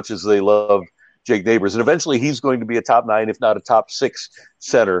Bolduc as much as they love Jake Neighbors. And eventually he's going to be a top 9, if not a top 6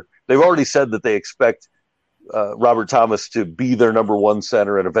 center. They've already said that they expect Robert Thomas to be their number 1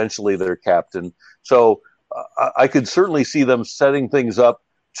 center and eventually their captain. So I could certainly see them setting things up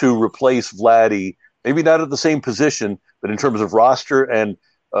to replace Vladdy, maybe not at the same position, but in terms of roster and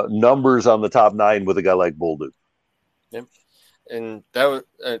numbers on the top 9 with a guy like Bolduc. Yeah. And that was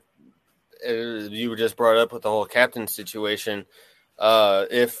you just brought up with the whole captain situation.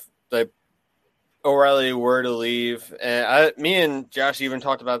 If O'Reilly were to leave, and me and Josh even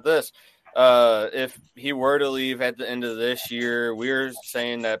talked about this, if he were to leave at the end of this year, we're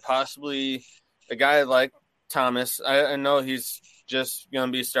saying that possibly a guy like Thomas, I know he's just going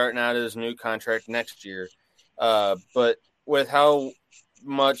to be starting out his new contract next year, but with how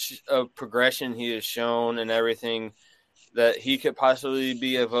much of progression he has shown and everything, that he could possibly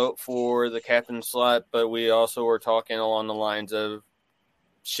be a vote for the captain slot. But we also were talking along the lines of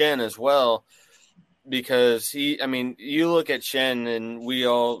Schenn as well, because you look at Schenn and we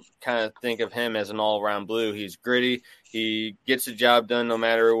all kind of think of him as an all-around Blue. He's gritty. He gets the job done no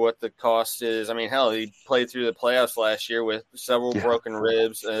matter what the cost is. I mean, hell, he played through the playoffs last year with several broken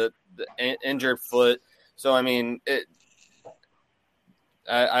ribs, the injured foot. So, I mean,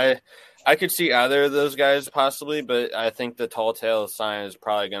 I could see either of those guys possibly, but I think the tall tale sign is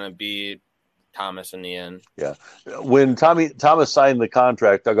probably going to be Thomas in the end. Yeah. When Thomas signed the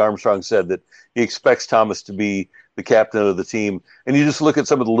contract, Doug Armstrong said that he expects Thomas to be the captain of the team. And you just look at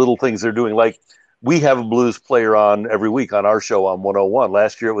some of the little things they're doing. Like, we have a Blues player on every week on our show on 101.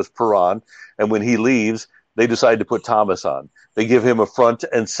 Last year it was Perron. And when he leaves, they decide to put Thomas on. They give him a front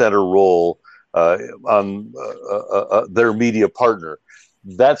and center role on their media partner.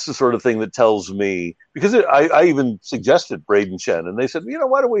 That's the sort of thing that tells me, because I even suggested Braden Schenn, and they said,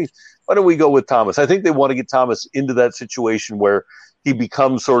 why don't we go with Thomas? I think they want to get Thomas into that situation where he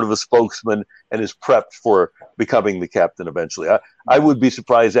becomes sort of a spokesman and is prepped for becoming the captain eventually. I would be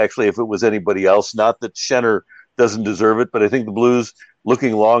surprised actually if it was anybody else. Not that Schenner doesn't deserve it, but I think the Blues,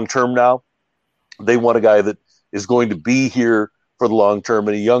 looking long term now, they want a guy that is going to be here for the long term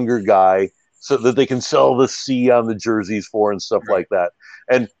and a younger guy, so that they can sell the C on the jerseys for and stuff like that.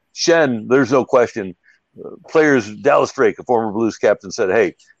 And Schenn, there's no question. Players, Dallas Drake, a former Blues captain, said,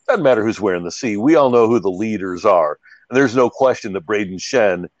 hey, doesn't matter who's wearing the C. We all know who the leaders are. And there's no question that Braden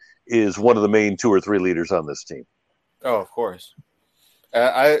Schenn is one of the main 2 or 3 leaders on this team. Oh, of course.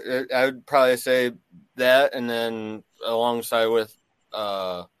 I would probably say that, and then alongside with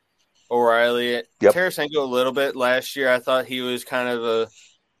O'Reilly, Yep. Tarasenko a little bit last year. I thought he was kind of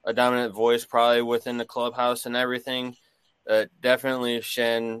a dominant voice probably within the clubhouse and everything. Definitely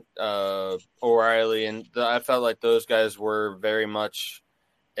Shen, O'Reilly, and I felt like those guys were very much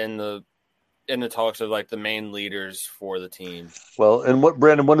in the talks of like the main leaders for the team. Well, and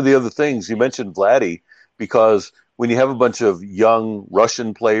Brandon, one of the other things you mentioned Vladdy, because when you have a bunch of young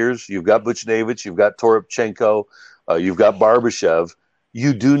Russian players, you've got Buchnevich, you've got Toropchenko, you've got Barbashev,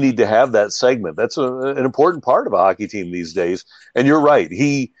 you do need to have that segment. That's an important part of a hockey team these days. And you're right.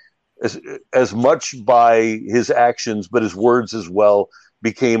 He, as much by his actions, but his words as well,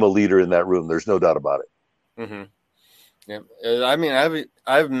 became a leader in that room. There's no doubt about it. Mm-hmm. Yeah. I mean,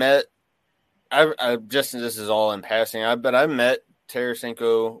 I've met, I've just, this is all in passing, but I met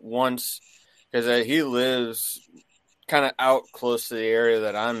Tarasenko once because he lives kind of out close to the area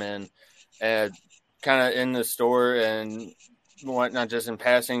that I'm in, and kind of in the store and whatnot, just in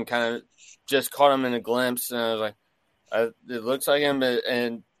passing, kind of just caught him in a glimpse, and I was like, it looks like him,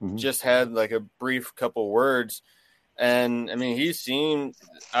 and just had like a brief couple words. And I mean, he seemed,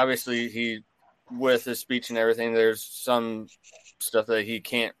 obviously with his speech and everything, there's some stuff that he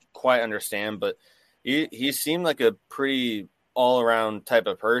can't quite understand, but he seemed like a pretty all-around type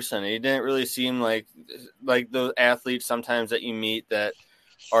of person. He didn't really seem like those athletes sometimes that you meet that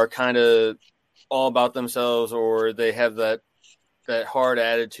are kind of all about themselves, or they have that hard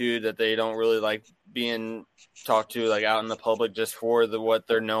attitude that they don't really like being talked to like out in the public just for what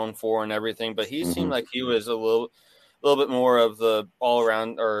they're known for and everything. But he seemed like he was a little bit more of the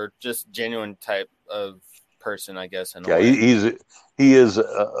all-around or just genuine type of person, I guess. In a way. He is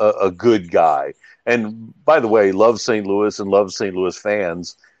a good guy. And by the way, loves St. Louis and loves St. Louis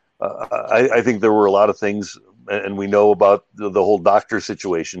fans. I think there were a lot of things, and we know about the whole doctor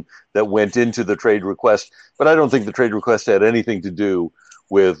situation that went into the trade request, but I don't think the trade request had anything to do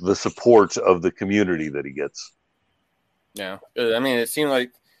with the support of the community that he gets. Yeah. I mean, it seemed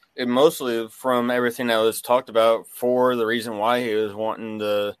like it mostly from everything that was talked about for the reason why he was wanting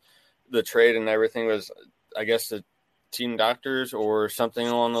the trade and everything was, I guess, the team doctors or something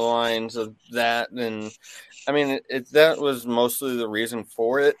along the lines of that. And I mean, that was mostly the reason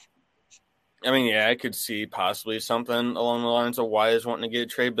for it. I mean, yeah, I could see possibly something along the lines of why he's wanting to get a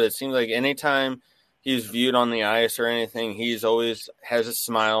trade, but it seems like anytime he's viewed on the ice or anything, he's always has a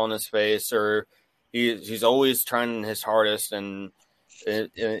smile on his face, or he's always trying his hardest. And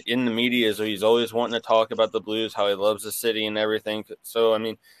in the media, so he's always wanting to talk about the Blues, how he loves the city and everything. So, I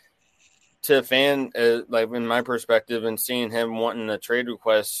mean, to a fan, like in my perspective, and seeing him wanting a trade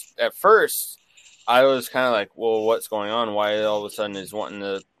request at first, I was kind of like, well, what's going on? Why all of a sudden is wanting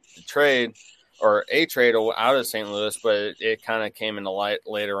to trade or a trade out of St. Louis? But it kind of came into light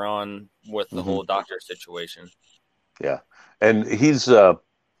later on with the whole doctor situation. Yeah. And he's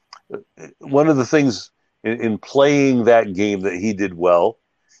one of the things in playing that game that he did well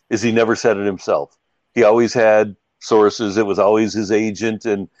is he never said it himself. He always had sources. It was always his agent,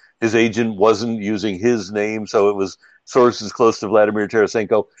 and his agent wasn't using his name, so it was sources close to Vladimir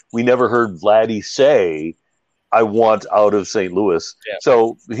Tarasenko. We never heard Vladdy say, I want out of St. Louis. Yeah.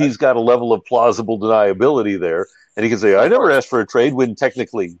 So he's got a level of plausible deniability there, and he can say, I never asked for a trade, when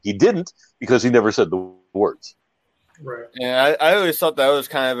technically he didn't, because he never said the words. Right. Yeah, I always thought that was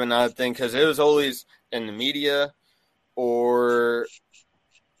kind of an odd thing, because it was always in the media or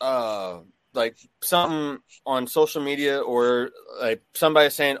like something on social media, or like somebody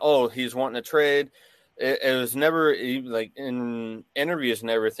saying, oh, he's wanting to trade. It was never like in interviews and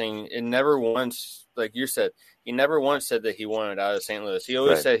everything. It never once, like you said, he never once said that he wanted out of St. Louis. He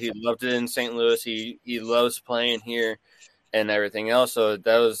always said he loved it in St. Louis. He loves playing here and everything else. So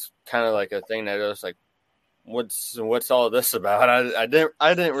that was kind of like a thing that I was like, what's all this about? I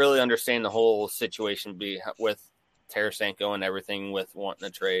didn't really understand the whole situation with Tarasenko and everything with wanting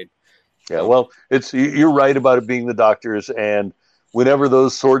to trade. Yeah, well, you're right about it being the doctors, and whenever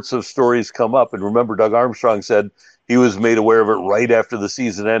those sorts of stories come up, and remember Doug Armstrong said he was made aware of it right after the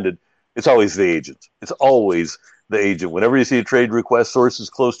season ended, it's always the agent. It's always the agent. Whenever you see a trade request, sources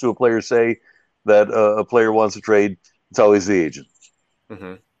close to a player say that a player wants a trade, it's always the agent.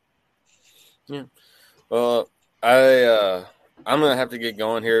 Mm-hmm. Yeah. Well, I'm gonna have to get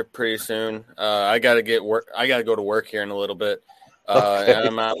going here pretty soon. I gotta go to work here in a little bit. Okay. And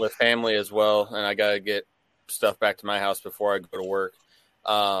I'm out with family as well, and I gotta get stuff back to my house before I go to work.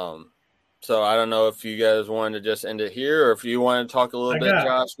 So I don't know if you guys wanted to just end it here, or if you want to talk a little bit,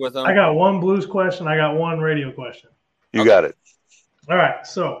 Josh, with them. I got one Blues question. I got one radio question. You got it. All right.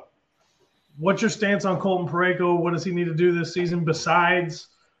 So what's your stance on Colton Parayko? What does he need to do this season besides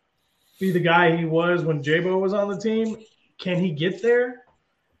be the guy he was when J-Bo was on the team? Can he get there?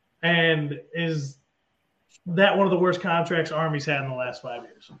 And is that one of the worst contracts Army's had in the last 5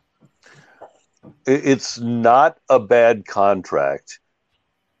 years? It's not a bad contract,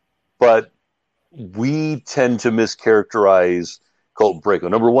 but we tend to mischaracterize Colton Parayko.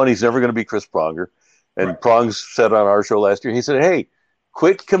 Number one, he's never going to be Chris Pronger. And right. Prongs said on our show last year, he said, hey,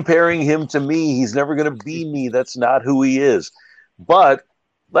 quit comparing him to me. He's never going to be me. That's not who he is. But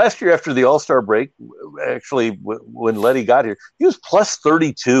last year after the All-Star break, actually when Letty got here, he was plus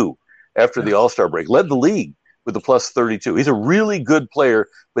 32 after the All-Star break, led the league with the plus 32. He's a really good player,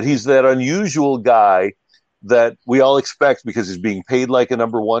 but he's that unusual guy that we all expect because he's being paid like a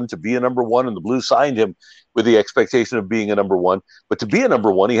number one to be a number one, and the Blues signed him with the expectation of being a number one. But to be a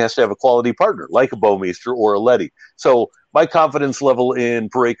number one, he has to have a quality partner like a Bouwmeester or a Letty. So my confidence level in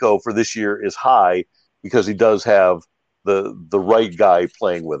Parayko for this year is high because he does have the right guy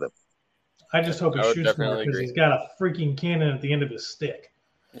playing with him. I just hope he shoots more because he's got a freaking cannon at the end of his stick.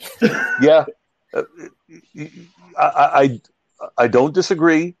 Yeah. I don't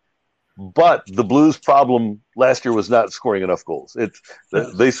disagree, but the Blues' problem last year was not scoring enough goals.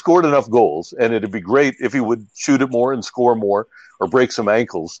 They scored enough goals, and it'd be great if he would shoot it more and score more or break some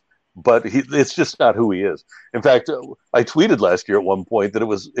ankles, but it's just not who he is. In fact, I tweeted last year at one point that it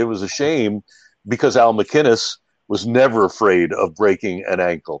was a shame because Al McInnes was never afraid of breaking an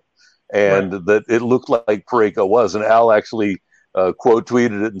ankle, and right. that it looked like Parayko was, and Al actually quote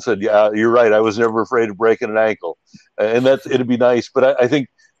tweeted it and said, yeah, you're right. I was never afraid of breaking an ankle. And it'd be nice. But I think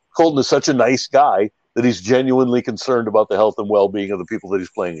Colton is such a nice guy that he's genuinely concerned about the health and well-being of the people that he's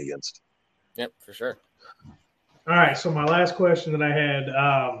playing against. Yep, for sure. All right. So my last question that I had,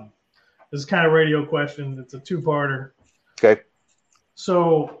 this is kind of a radio question. It's a two-parter. Okay.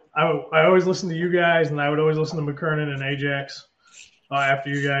 So I always listen to you guys, and I would always listen to McKernan and Ajax after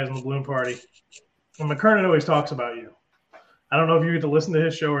you guys in the balloon party. And McKernan always talks about you. I don't know if you get to listen to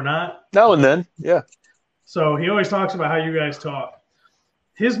his show or not. Now and then, yeah. So he always talks about how you guys talk.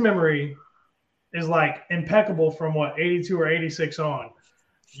 His memory is like impeccable from 82 or 86 on.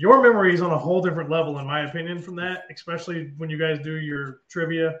 Your memory is on a whole different level, in my opinion, from that, especially when you guys do your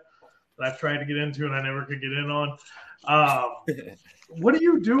trivia that I've tried to get into and I never could get in on. What are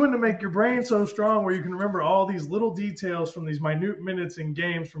you doing to make your brain so strong where you can remember all these little details from these minute minutes in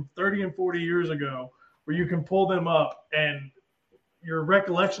games from 30 and 40 years ago, where you can pull them up and your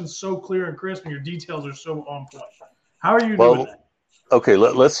recollection's so clear and crisp and your details are so on point? How are you doing that? Okay,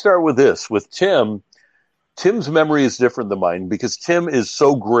 let's start with this. With Tim's memory is different than mine because Tim is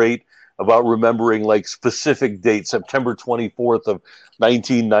so great about remembering like specific dates, September 24th of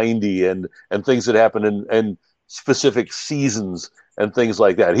 1990 and things that happened and specific seasons and things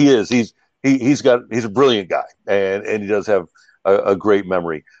like that. He's a brilliant guy and he does have a great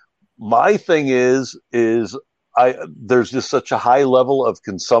memory. My thing is there's just such a high level of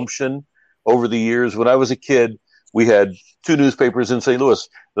consumption over the years. When I was a kid, we had two newspapers in St. Louis.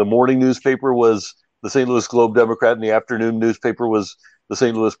 The morning newspaper was the St. Louis Globe-Democrat, and the afternoon newspaper was the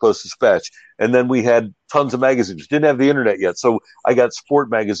St. Louis Post-Dispatch. And then we had tons of magazines. Didn't have the internet yet, so I got Sport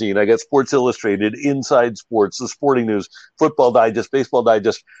Magazine, I got Sports Illustrated, Inside Sports, The Sporting News, Football Digest, Baseball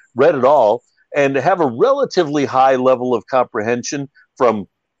Digest, read it all, and have a relatively high level of comprehension from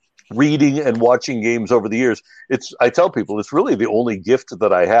reading and watching games over the years. I tell people it's really the only gift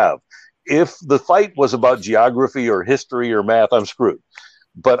that I have. If the fight was about geography or history or math, I'm screwed.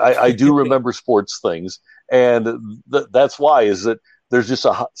 But I do remember sports things, and that's why is that there's just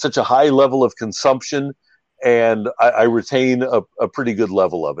such a high level of consumption, and I retain a pretty good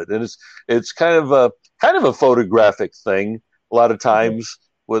level of it. And it's kind of a photographic thing a lot of times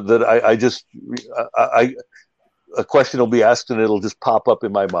that a question will be asked and it'll just pop up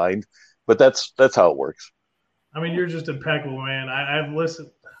in my mind, but that's how it works. I mean, you're just impeccable, man. I've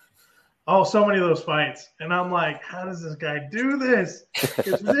listened. Oh, so many of those fights, and I'm like, how does this guy do this?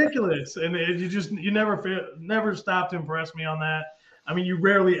 It's ridiculous, and you never stop to impress me on that. I mean, you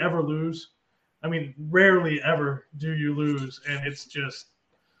rarely ever lose. I mean, rarely ever do you lose, and it's just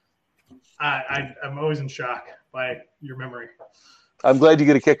I'm always in shock by your memory. I'm glad you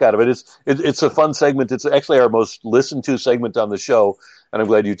get a kick out of it. It's a fun segment. It's actually our most listened to segment on the show, and I'm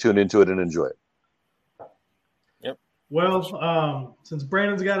glad you tune into it and enjoy it. Yep. Well, since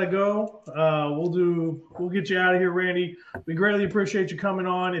Brandon's got to go, we'll get you out of here, Randy. We greatly appreciate you coming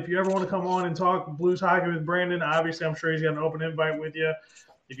on. If you ever want to come on and talk Blues hockey with Brandon, obviously I'm sure he's got an open invite with you.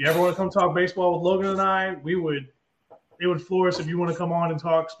 If you ever want to come talk baseball with Logan and I, it would floor us if you want to come on and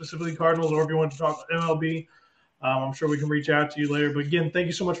talk specifically Cardinals, or if you want to talk MLB. I'm sure we can reach out to you later. But again, thank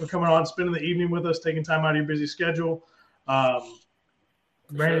you so much for coming on, spending the evening with us, taking time out of your busy schedule.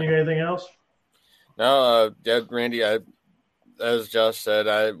 Brandon, you got anything else? No, yeah, Randy, as Josh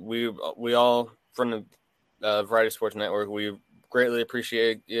said, we all from the Variety Sports Network, we greatly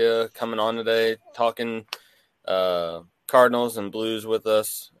appreciate you coming on today, talking Cardinals and Blues with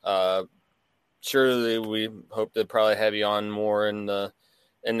us. Surely we hope to probably have you on more in the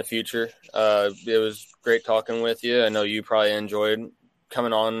future. It was great talking with you. I know you probably enjoyed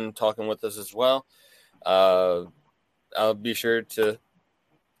coming on and talking with us as well. I'll be sure to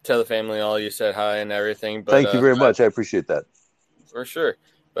tell the family all you said hi and everything. But, thank you very much. I appreciate that. For sure.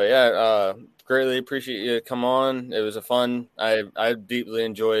 But yeah, greatly appreciate you come on. It was a fun. I deeply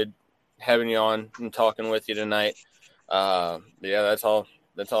enjoyed having you on and talking with you tonight. Yeah, that's all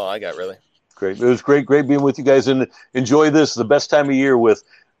I got really. Great. It was great being with you guys, and enjoy this, the best time of year with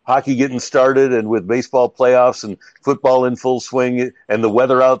hockey getting started and with baseball playoffs and football in full swing and the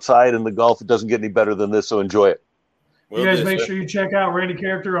weather outside and the golf. It doesn't get any better than this, so enjoy it. You guys make sure you check out Randy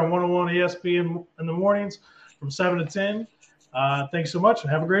Karraker on 101 ESPN in the mornings from 7 to 10. Thanks so much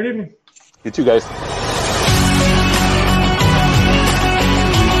and have a great evening. You too, guys.